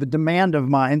little bit of a demand of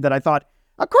mine that I thought,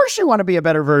 of course you want to be a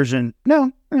better version.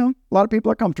 No, a lot of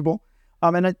people are comfortable.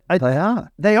 And They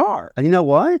are. they are. And you know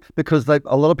why? Because a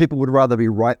lot of people would rather be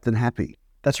right than happy.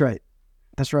 That's right.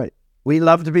 That's right. We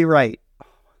love to be right.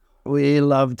 We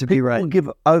love to be People right. give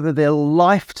over their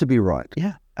life to be right.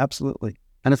 Yeah, absolutely.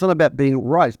 And it's not about being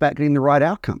right. It's about getting the right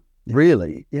outcome.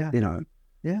 really. Yeah. You know.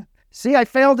 Yeah. See, I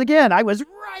failed again. I was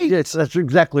right. Yes, that's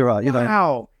exactly right. You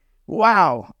know.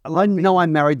 Wow. I know I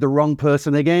married the wrong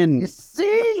person again. You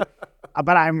see?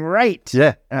 But I'm right.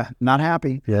 Yeah. Not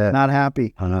happy. Yeah. Not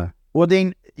happy. I know. Well,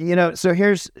 Dean, so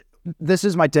this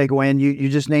is my takeaway, and you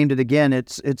just named it again.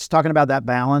 It's talking about that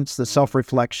balance, the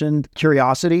self-reflection,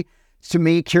 curiosity. To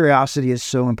me, curiosity is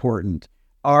so important.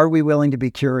 Are we willing to be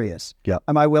curious? Yeah.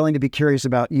 Am I willing to be curious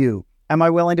about you? Am I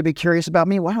willing to be curious about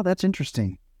me? Wow, that's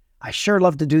interesting. I sure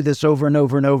love to do this over and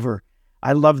over and over.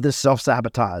 I love this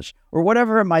self-sabotage or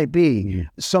whatever it might be. Yeah.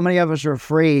 So many of us are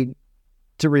afraid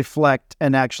to reflect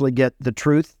and actually get the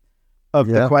truth of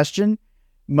the question.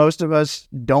 Most of us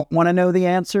don't want to know the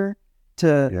answer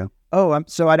to,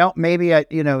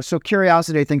 so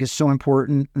curiosity, I think, is so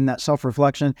important in that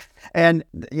self-reflection. And,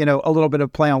 a little bit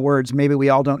of play on words. Maybe we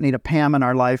all don't need a Pam in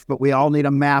our life, but we all need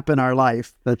a map in our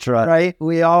life. That's right. Right?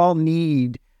 We all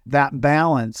need that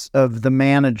balance of the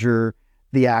manager,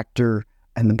 the actor,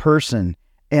 and the person.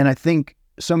 And I think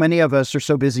so many of us are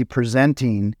so busy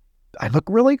presenting, I look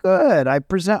really good, I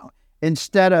present,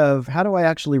 instead of how do I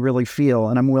actually really feel?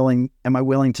 And am I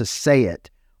willing to say it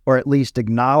or at least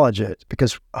acknowledge it?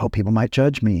 Because, people might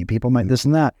judge me, people might this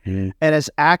and that. Yeah. And as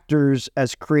actors,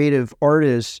 as creative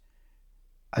artists,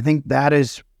 I think that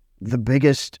is the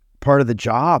biggest part of the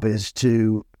job, is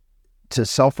to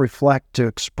self-reflect, to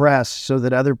express, so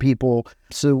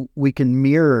we can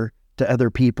mirror to other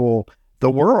people the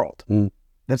world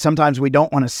that sometimes we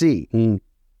don't want to see.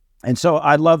 And so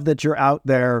I love that you're out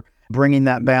there bringing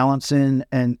that balance in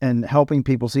and helping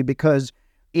people see, because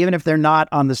even if they're not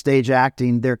on the stage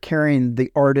acting, they're carrying the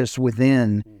artist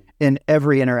within in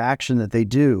every interaction that they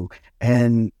do.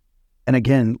 And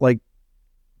again, like,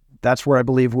 that's where I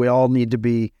believe we all need to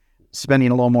be spending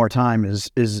a little more time is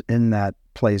in that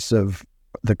place of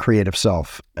the creative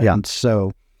self. And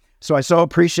so I so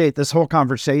appreciate this whole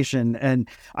conversation. And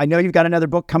I know you've got another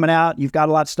book coming out. You've got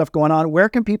a lot of stuff going on. Where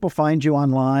can people find you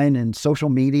online and social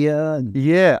media?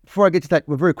 Yeah. Before I get to that,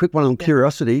 a very quick one on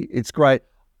curiosity. It's great.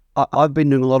 I've been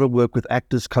doing a lot of work with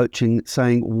actors coaching,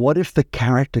 saying, what if the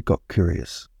character got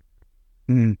curious?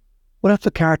 What if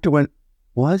the character went,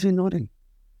 why is he nodding?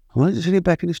 Why is he sitting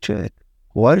back in his chair?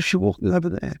 Why is she walking over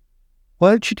there?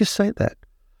 Why did she just say that?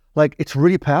 Like, it's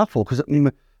really powerful because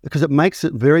it makes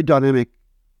it very dynamic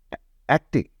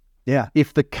acting. Yeah.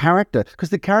 If the character,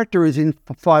 because the character is in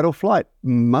fight or flight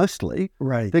mostly.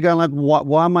 Right. They're going like,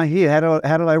 why am I here?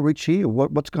 How did I reach here?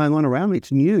 What's going on around me?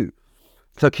 It's new.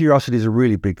 So curiosity is a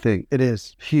really big thing. It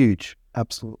is. Huge.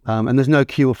 Absolutely. And there's no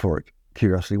cure for it,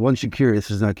 curiosity. Once you're curious,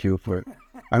 there's no cure for it.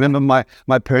 I remember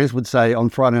my parents would say on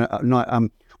Friday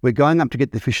night, we're going up to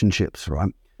get the fish and chips,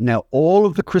 right? Now, all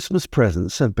of the Christmas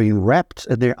presents have been wrapped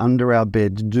and they're under our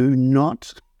bed. Do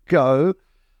not go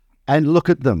and look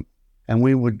at them. And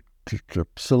we would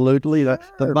absolutely, the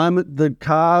moment the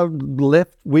car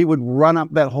left, we would run up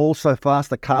that hall so fast,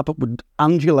 the carpet would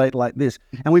undulate like this.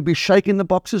 And we'd be shaking the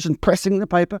boxes and pressing the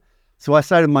paper. So I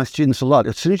say to my students a lot,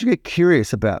 as soon as you get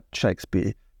curious about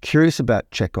Shakespeare, curious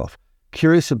about Chekhov,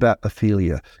 curious about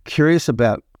Ophelia, curious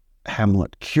about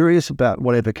Hamlet, curious about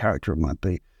whatever character it might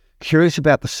be, curious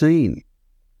about the scene,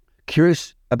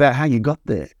 curious about how you got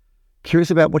there,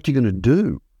 curious about what you're going to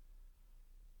do,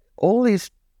 all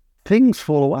these things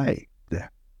fall away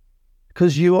there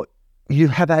because you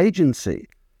have agency.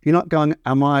 You're not going,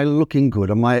 am I looking good?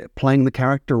 Am I playing the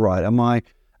character right? Am I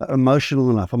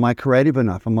emotional enough? Am I creative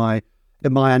enough? Am I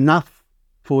enough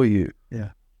for you? Yeah.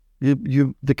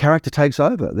 The character takes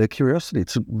over, their curiosity.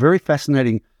 It's a very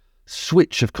fascinating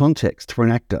switch of context for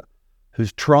an actor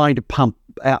who's trying to pump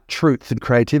out truth and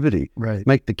creativity. Right.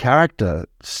 Make the character,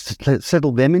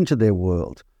 settle them into their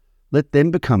world. Let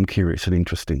them become curious and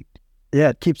interesting. Yeah,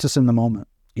 it keeps us in the moment.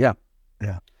 Yeah.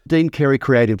 Yeah.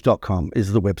 DeanCareyCreative.com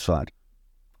is the website.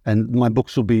 And my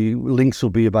links will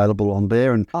be available on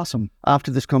there. And awesome.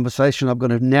 After this conversation, I'm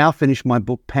going to now finish my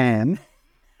book, Pam,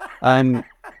 and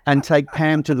take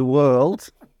Pam to the world.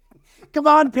 Come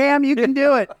on, Pam, you can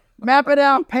do it. Map it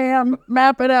out, Pam.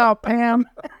 Map it out, Pam.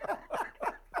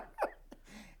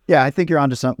 Yeah, I think you're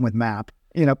onto something with map.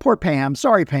 Poor Pam.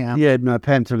 Sorry, Pam. Yeah, no,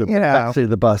 Pam to the backseat of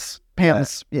the bus.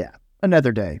 Pam's,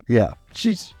 another day. Yeah.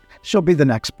 She'll be the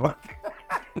next book.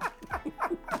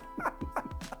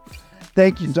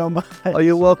 Thank you so much. Oh,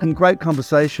 you're welcome. Great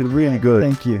conversation. Really good.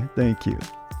 Thank you. Thank you.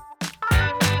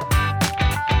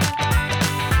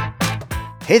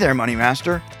 Hey there, Money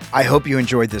Master. I hope you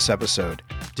enjoyed this episode.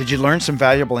 Did you learn some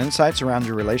valuable insights around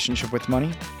your relationship with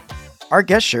money? Our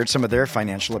guests shared some of their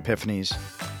financial epiphanies.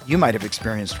 You might have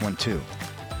experienced one too.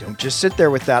 Don't just sit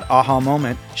there with that aha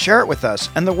moment. Share it with us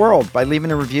and the world by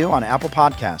leaving a review on Apple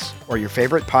Podcasts or your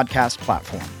favorite podcast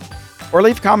platform. Or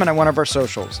leave a comment on one of our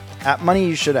socials, at Money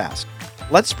You Should Ask.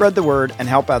 Let's spread the word and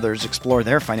help others explore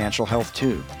their financial health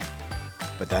too.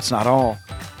 But that's not all.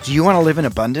 Do you want to live in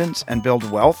abundance and build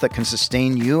wealth that can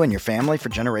sustain you and your family for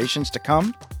generations to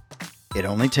come? It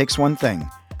only takes one thing: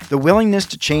 the willingness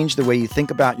to change the way you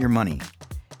think about your money.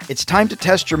 It's time to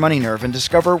test your money nerve and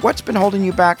discover what's been holding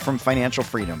you back from financial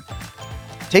freedom.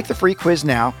 Take the free quiz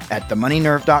now at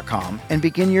themoneynerve.com and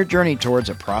begin your journey towards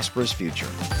a prosperous future.